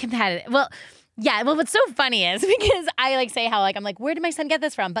 Yeah, I'm competitive. Well, yeah. Well, what's so funny is because I like say how like I'm like, where did my son get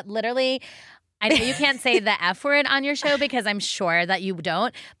this from? But literally, I know you can't say the F word on your show because I'm sure that you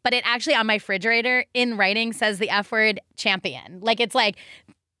don't. But it actually on my refrigerator in writing says the F word champion. Like it's like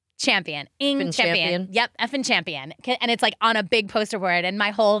champion. Champion. Yep, effing champion. And it's like on a big poster board. And my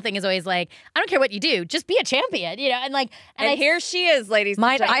whole thing is always like, I don't care what you do, just be a champion, you know? And like, And here she is, ladies and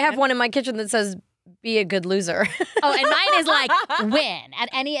I gentlemen. have one in my kitchen that says, be a good loser. oh, and mine is like win.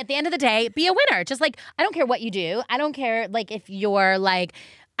 At the end of the day, be a winner. Just like, I don't care what you do. I don't care like if you're like,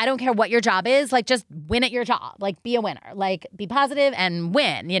 I don't care what your job is. Like, just win at your job. Like, be a winner. Like, be positive and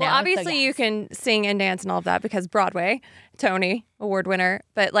win, you know? Well, obviously So, yes. you can sing and dance and all of that because Broadway, Tony, award winner.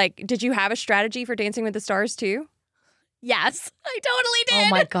 But like, did you have a strategy for Dancing with the Stars too? Yes, I totally did. Oh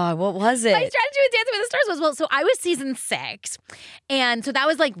my God, what was it? My strategy with Dancing with the Stars was, well, so I was season 6. And so that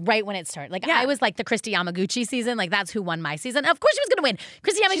was like right when it started. Like I was like the Christy Yamaguchi season. Like that's who won my season. Of course she was going to win.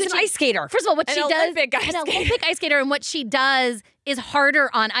 Christy Yamaguchi. She's an ice skater. First of all, what An she does. Olympic ice An skater. Olympic ice skater. And what she does is harder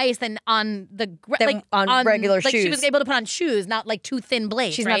on ice than on the on regular like shoes. She was able to put on shoes, not like too thin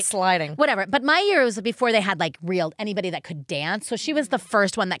blades. She's right? not sliding. Whatever. But my year was before they had like anybody that could dance. So she was the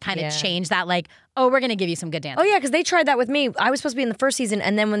first one that kind of changed that. Like, oh, we're gonna give you some good dance. Oh yeah, because they tried that with me. I was supposed to be in the first season,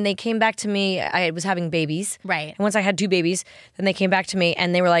 and then when they came back to me, I was having babies. Right. And once I had 2 babies, then they came back to me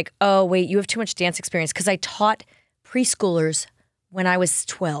and they were like, "Oh wait, you have too much dance experience," because I taught preschoolers when I was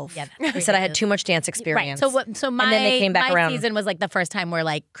 12. Yeah, they said I had too much dance Right. experience. So my and then they came back my around. season was like the first time where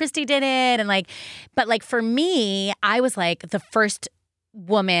like Christy did it, and like, but like for me, I was like the first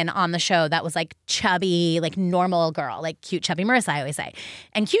woman on the show that was like chubby, like normal girl, like cute chubby Marissa, I always say.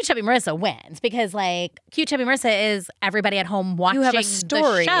 And cute chubby Marissa wins because like cute chubby Marissa is everybody at home watching have a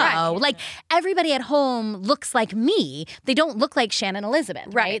story. the show. Right. Like everybody at home looks like me. They don't look like Shannon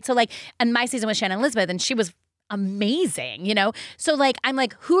Elizabeth, right? So like, and my season was Shannon Elizabeth, and she was amazing, you know? So like, I'm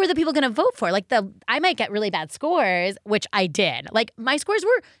like, who are the people going to vote for? Like I might get really bad scores, which I did. Like my scores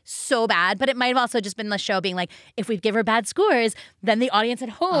were so bad, but it might have also just been the show being like, if we give her bad scores, then the audience at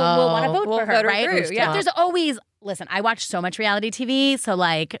home will want to vote for her, right? But there's always, listen, I watch so much reality TV. So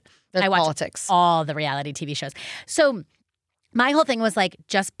like, There's I watch politics. all the reality TV shows. So my whole thing was like,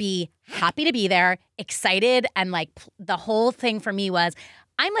 just be happy to be there, excited. And like the whole thing for me was,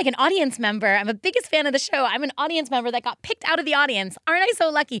 I'm like an audience member. I'm a biggest fan of the show. I'm an audience member that got picked out of the audience. Aren't I so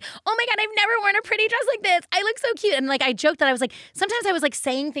lucky? Oh my God, I've never worn a pretty dress like this. I look so cute. And like I joked that I was like, sometimes I was like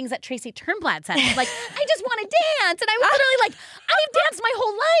saying things that Tracy Turnblad said. I was like, I just want to dance. And I was literally like, I've danced my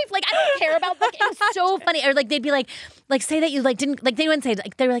whole life. Like I don't care about like it was so funny. Or like they'd be like say that you like didn't like they wouldn't say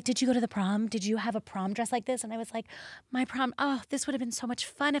like they were like, did you go to the prom? Did you have a prom dress like this? And I was like, my prom, oh, this would have been so much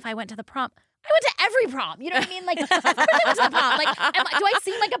fun if I went to the prom. I went to every prom. You know what I mean? Like, of course I went to the prom. Like, do I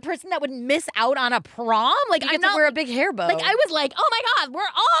seem like a person that would miss out on a prom? Like, I'm not wear a big hair bow. Like, I was like, oh my God, we're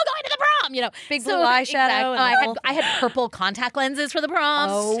all going to the prom. You know, big blue eyeshadow. I had purple contact lenses for the prom.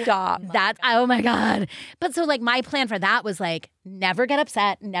 Oh, stop. Oh my God. But so like my plan for that was like, never get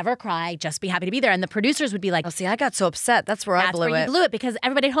upset, never cry, just be happy to be there. And the producers would be like, oh, see, I got so upset. That's where I blew you blew it because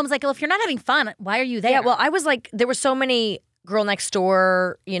everybody at home's like, well, if you're not having fun, why are you there? Yeah, well, I was like, there were so many Girl Next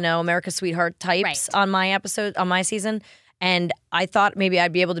Door, you know, America's Sweetheart types on my episode, on my season. And I thought maybe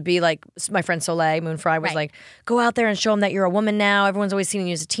I'd be able to be like my friend Soleil Moon Fry was like, go out there and show them that you're a woman now. Everyone's always seen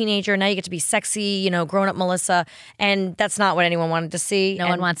you as a teenager. Now you get to be sexy, you know, grown up Melissa. And that's not what anyone wanted to see. No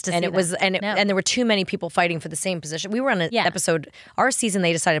one wants to see that. And there were too many people fighting for the same position. We were on an episode, our season,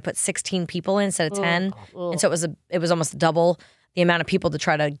 they decided to put 16 people in instead of 10. And so it was almost double the amount of people to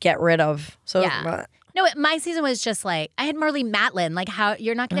try to get rid of. So no, my season was just like, I had Marlee Matlin. Like, how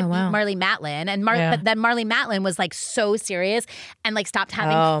you're not going to beat Marlee Matlin. And but then Marlee Matlin was like so serious and like stopped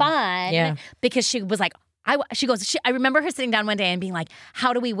having fun because she was like, I remember her sitting down one day and being like,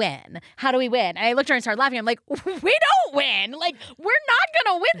 how do we win? How do we win? And I looked at her and started laughing. I'm like, we don't win. Like, we're not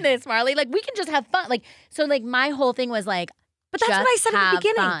going to win this, Marlee. Like, we can just have fun. Like, so like my whole thing was like, but that's what I said at the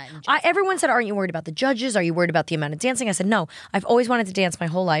beginning. Everyone said, aren't you worried about the judges? Are you worried about the amount of dancing? I said, no. I've always wanted to dance my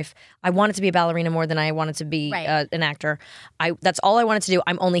whole life. I wanted to be a ballerina more than I wanted to be an actor. That's all I wanted to do.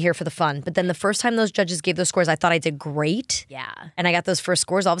 I'm only here for the fun. But then the first time those judges gave those scores, I thought I did great. Yeah. And I got those first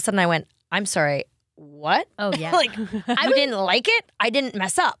scores. All of a sudden I went, I'm sorry, what? Oh, yeah. Like, you didn't like it? I didn't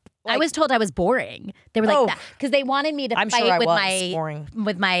mess up. Like, I was told I was boring. They were like that. Because they wanted me to fight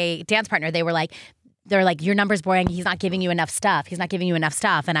with my dance partner. They're like, your number's boring. He's not giving you enough stuff. He's not giving you enough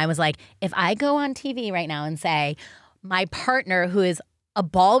stuff. And I was like, if I go on TV right now and say, my partner who is a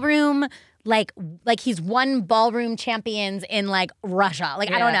ballroom, like he's won ballroom champions in like Russia.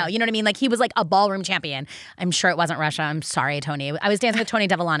 Like, I don't know. You know what I mean? Like he was like a ballroom champion. I'm sure it wasn't Russia. I'm sorry, Tony. I was dancing with Tony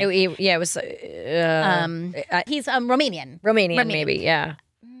Devolani. It was. He's Romanian. Romanian, maybe. Yeah.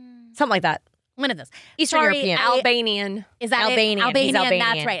 Something like that. One of those. Eastern European. Albanian. Is that Albanian? Albanian, He's Albanian.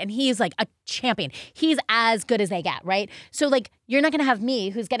 That's right. And he's like a champion. He's as good as they get, right? So like, you're not going to have me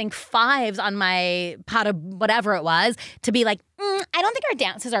who's getting 5s on my pot of whatever it was to be like, I don't think our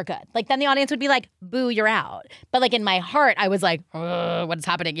dances are good. Like then the audience would be like, boo, you're out. But like in my heart, I was like, what is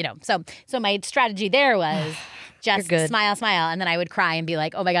happening? You know? So my strategy there was just smile, and then I would cry and be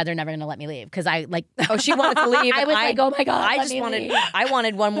like, oh my God, they're never going to let me leave. Because I like, oh, she wanted to leave. I was like, oh my God, I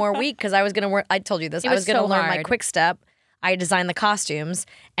wanted one more week because I was going to work. I told you this. I was going to learn my quick step. I designed the costumes,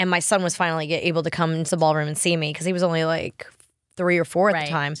 and my son was finally able to come into the ballroom and see me because he was only like 3 or 4 at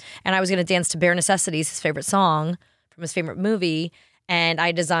the time. And I was going to dance to Bare Necessities, his favorite song from his favorite movie. And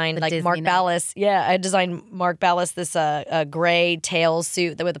I designed like Disney Mark Ballas. Yeah, I designed Mark Ballas this gray tail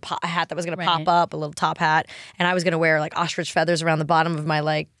suit with a hat that was going to pop up, a little top hat. And I was going to wear like ostrich feathers around the bottom of my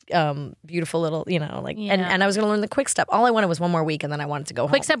like beautiful little, you know, like. And I was going to learn the quick step. All I wanted was one more week, and then I wanted to go home.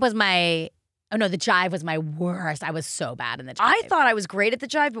 Quick step was my Oh no, the jive was my worst. I was so bad in the jive. I thought I was great at the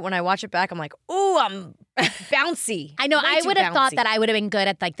jive, but when I watch it back, I'm like, oh, I'm bouncy. I know. Way I too would have thought bouncy. that I would have been good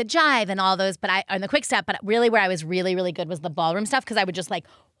at like the jive and all those, but on the quick step. But really, where I was really, really good was the ballroom stuff because I would just like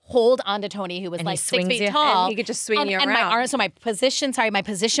hold onto Tony, who was And he like 6 swings feet you. tall. And he could just swing you and around. my arm, so my position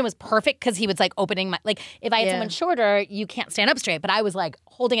was perfect because he was like opening my, like if I had Yeah. someone shorter, you can't stand up straight. But I was like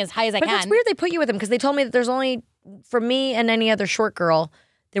holding as high as I But can. that's weird they put you with him because they told me that there's only, for me and any other short girl,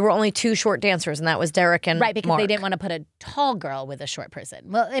 there were only 2 short dancers, and that was Derek and Right, because Mark. they didn't want to put a tall girl with a short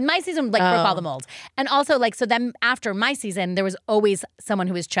person. Well, in my season, like, broke all the molds. And also, like, so then after my season, there was always someone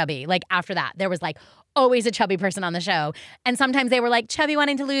who was chubby. Like, after that, there was, like, always a chubby person on the show. And sometimes they were, like, chubby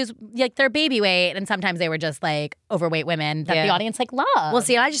wanting to lose, like, their baby weight. And sometimes they were just, like, overweight women that the Yeah. audience, like, loved. Well,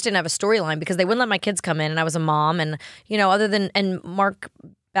 see, I just didn't have a storyline because they wouldn't let my kids come in, and I was a mom, and other than Mark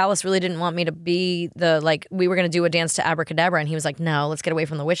Ballas really didn't want me to be we were going to do a dance to Abracadabra, and he was like, no, let's get away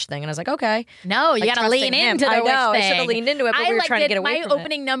from the witch thing. And I was like, okay. No, you Like, got to lean trusting him. into the I know, witch I thing. should have leaned into it, but we were like trying to get away my from it.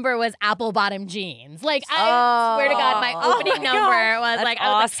 opening number was apple bottom jeans. Like, I swear to God, my Oh opening my number God. was That's like,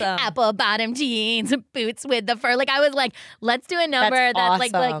 I was awesome. like, apple bottom jeans, boots with the fur. Like, I was like, let's do a number That's that's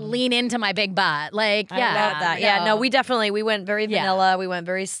like awesome. lean into my big butt. Like, I yeah. love that. Yeah, no, we went very Yeah. vanilla. We went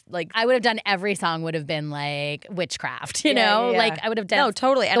very, like, I would have done every song would have been like witchcraft, you Yeah, know? yeah, yeah. Like, I would have done no,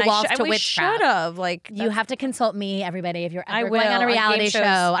 totally. the And waltz to we witchcraft. should have. Like, You have to consult me, everybody, if you're I ever will. going on a reality game show. shows,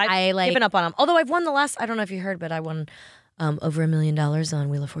 I like given up on them. Although I've won the last, I don't know if you heard, but I won over $1 million on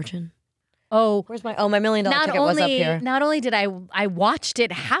Wheel of Fortune. Oh, Where's my $1 million ticket was up here. not only did I watched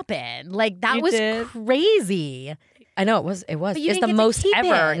it happen, like that You was did? crazy. I know it was. It was. But you It's didn't the get to most keep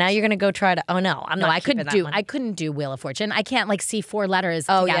ever. it. Now you're gonna go try to. Oh no, I'm No, not. I keeping couldn't that do. one. I couldn't do Wheel of Fortune. I can't like see 4 letters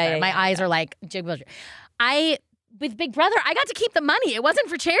Oh, together. yeah, yeah, My yeah, eyes are like jig. I with Big Brother, I got to keep the money. It wasn't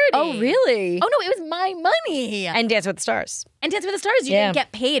for charity. Oh really? Oh no, it was my money. And Dance with the Stars. And Dance with the Stars, you Yeah. didn't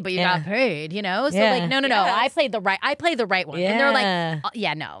get paid, but you Yeah. got paid. You know, so Yeah. like no. I played the right one. And they're like,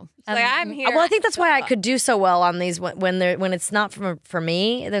 yeah, no. Like, I'm here. Well, I think that's why I could do so well on these when it's not for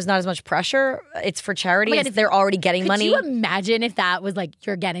me. There's not as much pressure. It's for charity. Oh my God, They're already getting Could money. you imagine if that was like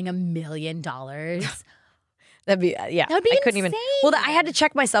you're getting $1 million? That'd be yeah. That would be I couldn't even. insane. Well, I had to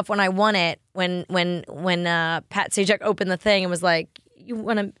check myself when I won it. When Pat Sajak opened the thing and was like, "You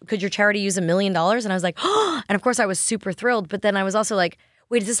want to? Could your charity use $1 million?" And I was like, "Oh!" And of course, I was super thrilled. But then I was also like,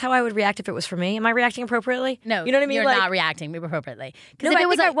 "Wait, is this how I would react if it was for me? Am I reacting appropriately?" No, you know what I mean. You're Like, not reacting appropriately. No, if I it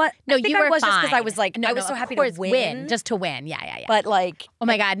was think I like, was. no, I think you I were was fine. just because I was like, no, I was no, so of happy course, to win. just to win. Yeah. But like, oh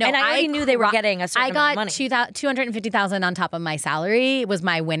my God, no! and I already knew they were getting a certain I amount got of money. $250,000 on top of my salary. Was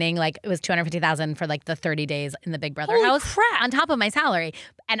my winning like it was $250,000 for like the 30 days in the Big Brother Holy house crap. on top of my salary,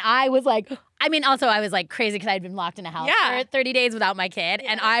 and I was like. I mean, also, I was like crazy because I'd been locked in a house for 30 days without my kid.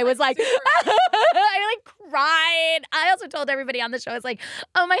 And I was like, I like cried. I also told everybody on the show, I was like,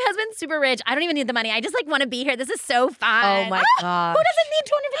 oh, my husband's super rich. I don't even need the money. I just like want to be here. This is so fun. Oh my god. Who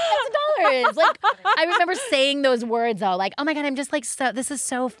doesn't need $250,000? Like, I remember saying those words though, like, oh my God, I'm just like, so this is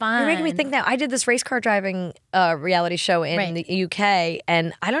so fun. You're making me think now. I did this race car driving reality show in Right. the UK,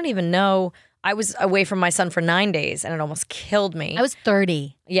 and I don't even know. I was away from my son for 9 days, and it almost killed me. I was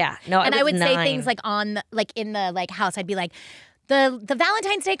 30. Yeah, no, And I was would say 9. things like on the, like in the like house, I'd be like, the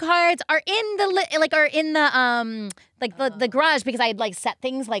Valentine's Day cards are in the garage because I'd like set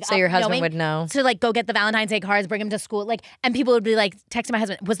things like So up your husband knowing would know. to like go get the Valentine's Day cards, bring them to school, like, and people would be like texting my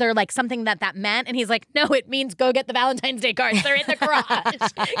husband, was there like something that meant? And he's like, no, it means go get the Valentine's Day cards. They're in the garage.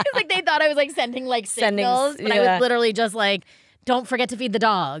 Because like they thought I was like sending like signals, but I yeah. was literally just like. Don't forget to feed the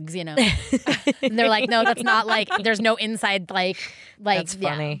dogs, you know. And they're like, no, that's not like. There's no inside like. That's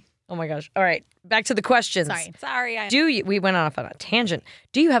yeah. funny. Oh my gosh. All right, back to the questions. Sorry. We went off on a tangent.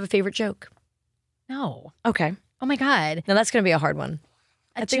 Do you have a favorite joke? No. Okay. Oh my God. Now that's going to be a hard one.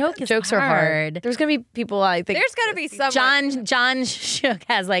 A I think joke is jokes are hard. There's going to be people I think. There's got to be someone. John Shook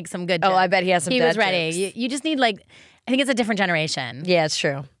has like some good jokes. Oh, I bet he has some He dad was ready. jokes. You just need like, I think it's a different generation Yeah, it's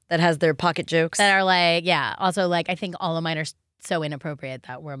true. That has their pocket jokes. that are like, yeah. Also, like, I think all of mine are so inappropriate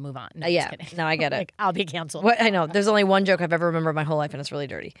that we'll move on. No, yeah. just kidding. No, I get it. Like, I'll be canceled. What I know. There's only one joke I've ever remembered my whole life, and it's really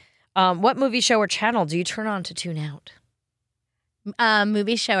dirty. What movie, show, or channel do you turn on to tune out?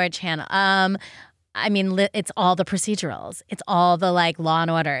 Movie, show, or channel. I mean, it's all the procedurals. It's all the like Law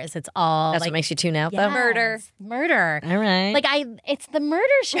and Orders. It's all That's like what makes you tune out, yes, though. murder. All right. Like it's the murder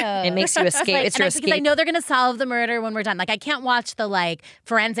show. It makes you escape. Like, It's your because I escape. know they're gonna solve the murder when we're done. Like I can't watch the like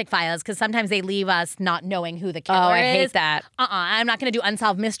forensic files because sometimes they leave us not knowing who the killer is. Oh, I hate that. I'm not gonna do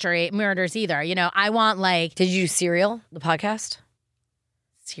unsolved murders either. You know, I want like Did you do Serial, the podcast?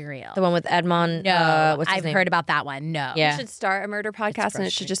 Serial. The one with Edmond? No, what's his I've name? heard about that one. No. Yeah. You should start a murder podcast, and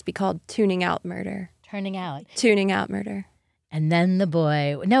it should frustrating. just be called Tuning Out Murder. Turning out. Tuning Out Murder. And then the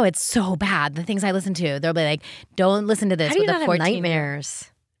boy. No, it's so bad. The things I listen to, they'll be like, "Don't listen to this." How do you with not a have 14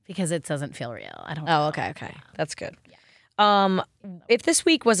 nightmares? Because it doesn't feel real. I don't. Oh, know. okay. That's good. If this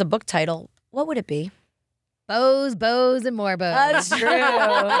week was a book title, what would it be? Bows, and more bows. That's true.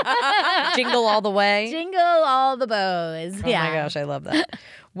 Jingle all the way. Jingle all the bows. Oh my gosh, I love that.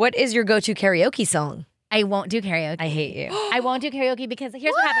 What is your go-to karaoke song? I won't do karaoke. I hate you. I won't do karaoke because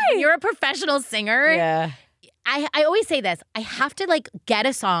here's what happens. When you're a professional singer. Yeah. I always say this. I have to like get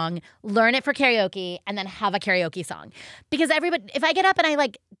a song, learn it for karaoke, and then have a karaoke song. Because if I get up and I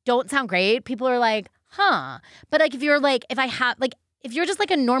like don't sound great, people are like, huh. But like if you're just like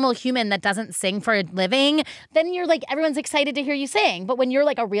a normal human that doesn't sing for a living, then you're like, everyone's excited to hear you sing. But when you're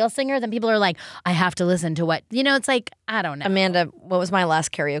like a real singer, then people are like, I have to listen to what, it's like, I don't know. Amanda, what was my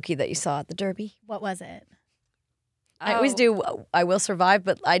last karaoke that you saw at the Derby? What was it? I always do I Will Survive,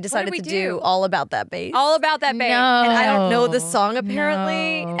 but I decided to do All About That Bass. All About That Bass. No. And I don't know the song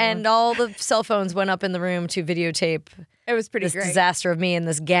apparently. No. And all the cell phones went up in the room to videotape It was pretty this great. disaster of me in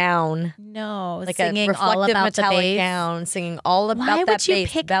this gown. No. Like singing a reflective all about metallic the bass. gown, singing all about Why that would you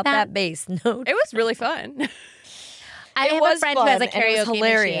bass. pick About that? that bass. No. It was really fun. I It have was a friend who has a fun, and it was karaoke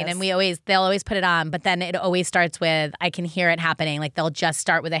hilarious. machine, and they'll always put it on, but then it always starts with, I can hear it happening. Like they'll just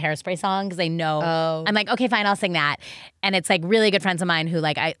start with a Hairspray song because they know. Oh. I'm like, okay, fine, I'll sing that. And it's like really good friends of mine who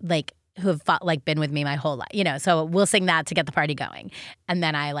who have been with me my whole life, so we'll sing that to get the party going. And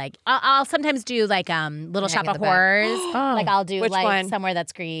then I'll sometimes do Little Shop Hang in of the back. Horrors. Oh. Like I'll do Which one? Somewhere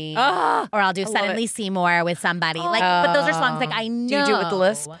That's Green. Oh, Or I'll do love Suddenly it. Seymour with somebody. But those are songs like I know. Do you do it with the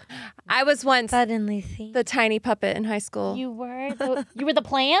lisp? I was once Suddenly see. the tiny puppet in high school. You were the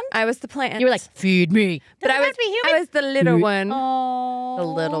plant? I was the plant. You were like, feed me. but Does it have to be human? I was the little one.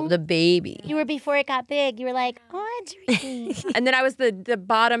 Oh. The baby. You were before it got big. You were like, Audrey. And then I was the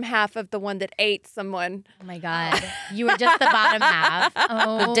bottom half of the one that ate someone. Oh my God. You were just the bottom half.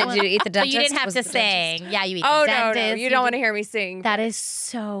 Oh. Did you eat the So dentist? you didn't have Was to it the dentist? sing. Yeah, you eat Oh, the no, dentist. no. You don't want to hear me sing. That is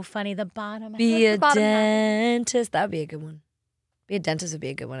so funny. The bottom Be half. a bottom half. dentist. That would be a good one. Be a dentist would be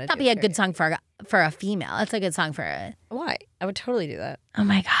a good one. That'd be a good song for a female. That's a good song for a. Why? I would totally do that. Oh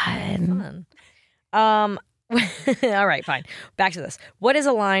my God. Fun. All right, fine. Back to this. What is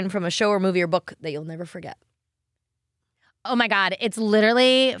a line from a show or movie or book that you'll never forget? Oh my God. It's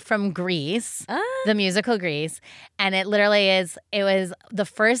literally from Grease, the musical Grease. And it was the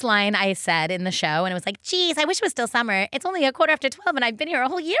first line I said in the show. And it was like, geez, I wish it was still summer. It's only 12:15 and I've been here a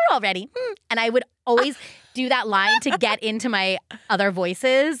whole year already. And I would always do that line to get into my other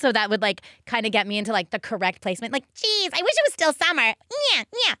voices. So that would kind of get me into the correct placement. Like, geez, I wish it was still summer.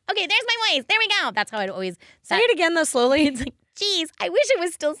 Yeah. Okay, there's my voice. There we go. That's how I'd always Say it again though, slowly. It's like, geez, I wish it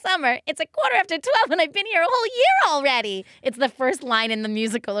was still summer. It's 12:15 and I've been here a whole year already. It's the first line in the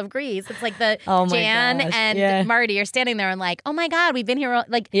musical of Grease. It's like the Oh my Jan gosh, and yeah. Marty are standing there and like, oh my God, we've been here.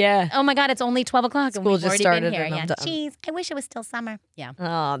 Yeah. Oh my God, it's only 12 o'clock and School we've just already started been here. and I'm Yeah, done. geez, I wish it was still summer. Yeah.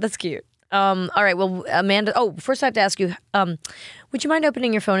 Oh, that's cute. All right. Well, Amanda. Oh, first I have to ask you. Would you mind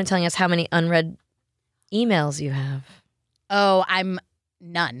opening your phone and telling us how many unread emails you have? Oh, I'm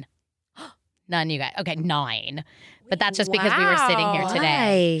none. None, you guys. Okay, 9. But that's just because we were sitting here Wow.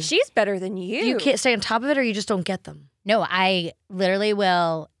 today. Why? She's better than you. You can't stay on top of it, or you just don't get them. No, I literally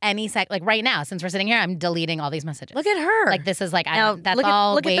will right now, since we're sitting here, I'm deleting all these messages. Look at her. Like this is Now, that's look at-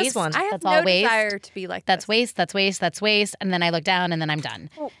 all look at waste. this one. I have That's no all waste. desire to be like That's this. waste. That's waste. That's waste. And then I look down, and then I'm done.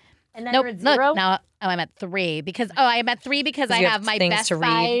 And now Nope. you're at 0? Look now. Oh, I'm at 3 because I'm at 3 because I you have have my things best to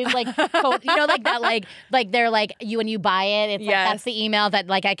read. size like that like they're like you when you buy it. It's Yes. that's the email that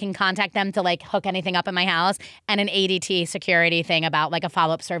I can contact them to hook anything up in my house, and an ADT security thing about a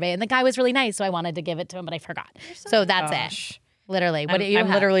follow up survey. And the guy was really nice, so I wanted to give it to him, but I forgot. So that's Gosh. it. Literally, what do you I'm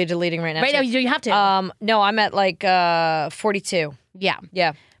have? literally deleting right now. Right too. now, you have to. No, I'm at 42. Yeah,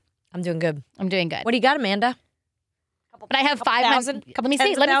 Yeah, I'm doing good. I'm doing good. What do you got, Amanda? But I have 500. Let me see.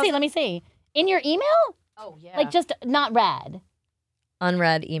 tens of thousands? Let me see. In your email? Oh yeah. Just not read.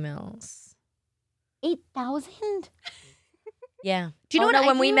 Unread emails. 8,000? Yeah. Do you know what I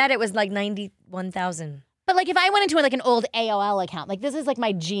when we do? met, it was 91,000. But if I went into an old AOL account, this is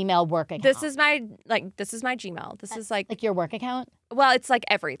my Gmail work account. This is my Gmail. This is like your work account. well, it's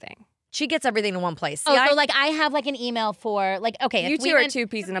everything. She gets everything in one place. Oh, so I have an email for okay. You if two we are went, two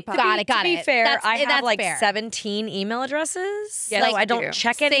peas in a pod. Got it. to be fair, I have that's fair. 17 email addresses. Yes, so I you don't do.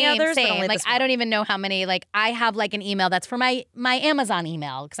 check any Same, others. same. But only this I one. don't even know how many. I have an email that's for my Amazon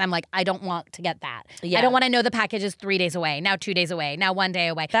email because I'm I don't want to get that. Yeah. I don't want to know the package is 3 days away. Now 2 days away. Now 1 day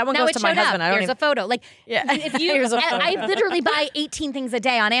away. That one now goes it to my showed up. husband. I don't Here's even- a photo. Yeah. If you, Here's a photo. I literally buy 18 things a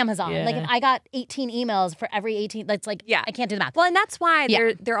day on Amazon. Yeah. If I got 18 emails for every 18, that's Yeah. I can't do the math. Well, and that's why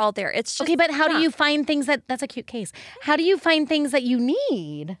Yeah. they're all there. It's just Okay, but how do not. you find things that's a cute case. How do you find things that you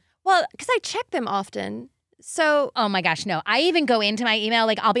need? Well, because I check them often. So Oh my gosh, no. I even go into my email,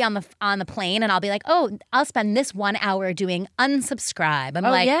 like I'll be on the plane and I'll be like, oh, I'll spend this 1 hour doing unsubscribe. I'm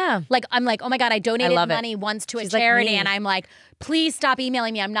I'm like, oh my God, I donated love it. money once to She's a like charity me. and I'm like, please stop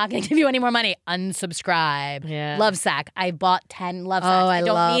emailing me. I'm not gonna give you any more money. Unsubscribe. Yeah. Lovesack. I bought 10 Lovesacks. Oh, I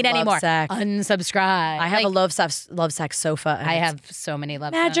don't love need any more. Lovesack. Unsubscribe. I have a Lovesack sofa. and I it's have so many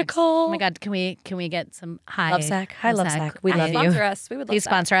Lovesacks. magical. Oh my God, can we get some Lovesack. Hi, Lovesack. We love you. sponsor us. We would love Please that.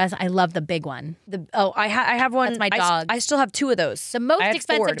 sponsor us. I love the big one. I have one. That's my I dog. I still have 2 of those. The most I had 4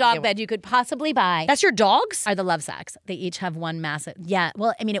 expensive to dog begin with. bed you could possibly buy That's your dog's? are the Lovesacks. They each have one massive. Yeah.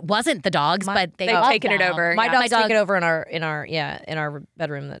 Well, I mean, it wasn't the dogs, but they've love taken it them. over. My Yeah. dog's taken over in our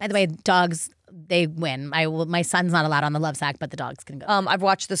bedroom. By the way, dogs, they win. My son's not allowed on the Lovesack, but the dogs can go. I've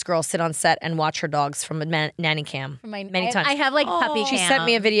watched this girl sit on set and watch her dogs from a nanny cam many times. I have like puppy She cam. sent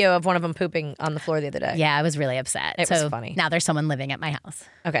me a video of one of them pooping on the floor the other day. Yeah, I was really upset. It was funny. Now there's someone living at my house.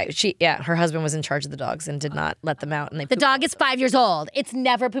 Okay. Her husband was in charge of the dogs and did not let them out. And they The pooped. dog is 5 years old. It's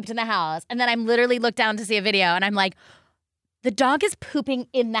never pooped in the house. And then I'm literally looked down to see a video and I'm like, the dog is pooping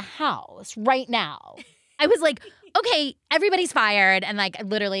in the house right now. I was like, okay, everybody's fired. And like, I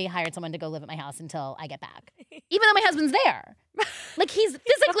literally hired someone to go live at my house until I get back. Even though my husband's there. Like, he's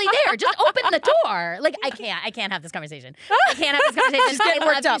physically there. Just open the door. Like, I can't have this conversation. I can't have this conversation. She's getting I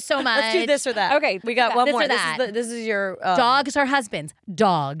worked love you up. so much. Let's do this or that. Okay, We got one this more. or that. This is your Dogs or husbands?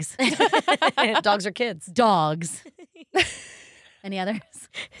 Dogs. dogs or kids. Dogs. Any others?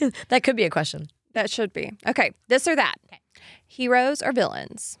 That could be a question. That should be. Okay, this or that. Okay. Heroes or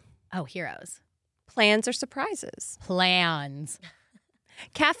villains? Oh, heroes. Plans or surprises? Plans.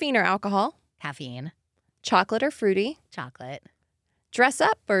 Caffeine or alcohol? Caffeine. Chocolate or fruity? Chocolate. Dress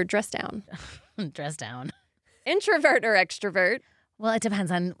up or dress down? Dress down. Introvert or extrovert? Well, it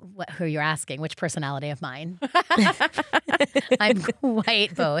depends on who you're asking, which personality of mine. I'm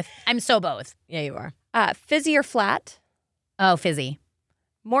quite both. I'm so both. Yeah, you are. Fizzy or flat? Oh, fizzy.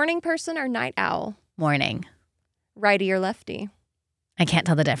 Morning person or night owl? Morning. Righty or lefty? I can't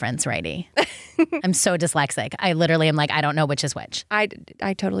tell the difference, righty. I'm so dyslexic. I literally am like, I don't know which is which. I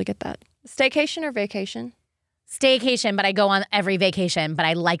totally get that. Staycation or vacation? Staycation, but I go on every vacation, but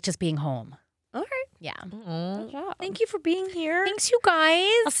I like just being home. All right. Yeah. Good job. Thank you for being here. Thanks, you guys.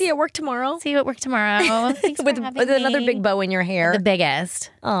 I'll see you at work tomorrow. See you at work tomorrow. Thanks with for having with another me. big bow in your hair. The biggest.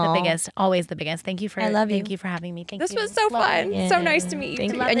 Aw. The biggest. Always the biggest. Thank you for I love you. Thank you for having me. Thank This you. was so Love fun. you. So nice to meet you.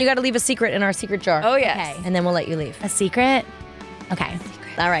 Thank you. Love And you got to leave a secret in our secret jar. Oh, yes. Okay. And then we'll let you leave. A secret? Okay.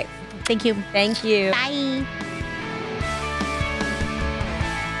 All right. Thank you. Thank you. Bye.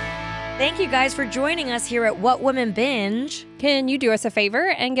 Thank you guys for joining us here at What Women Binge. Can you do us a favor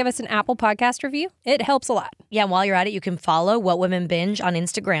and give us an Apple Podcast review? It helps a lot. Yeah, and while you're at it, you can follow What Women Binge on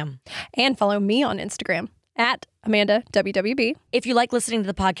Instagram. And follow me on Instagram at Amanda WWB. If you like listening to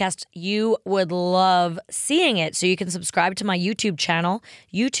the podcast, you would love seeing it. So you can subscribe to my YouTube channel,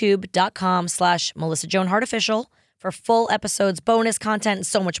 youtube.com/Melissa Joan Hart Official, for full episodes, bonus content, and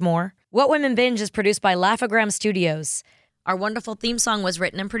so much more. What Women Binge is produced by Laugh-O-Gram Studios. Our wonderful theme song was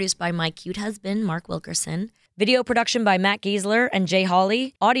written and produced by my cute husband, Mark Wilkerson. Video production by Matt Giesler and Jay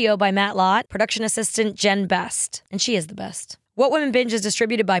Hawley. Audio by Matt Lott. Production assistant Jen Best. And she is the best. What Women Binge is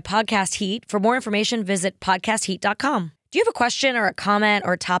distributed by Podcast Heat. For more information, visit podcastheat.com. Do you have a question or a comment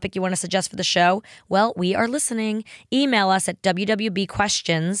or a topic you want to suggest for the show? Well, we are listening. Email us at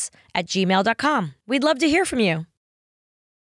wwbquestions@gmail.com. We'd love to hear from you.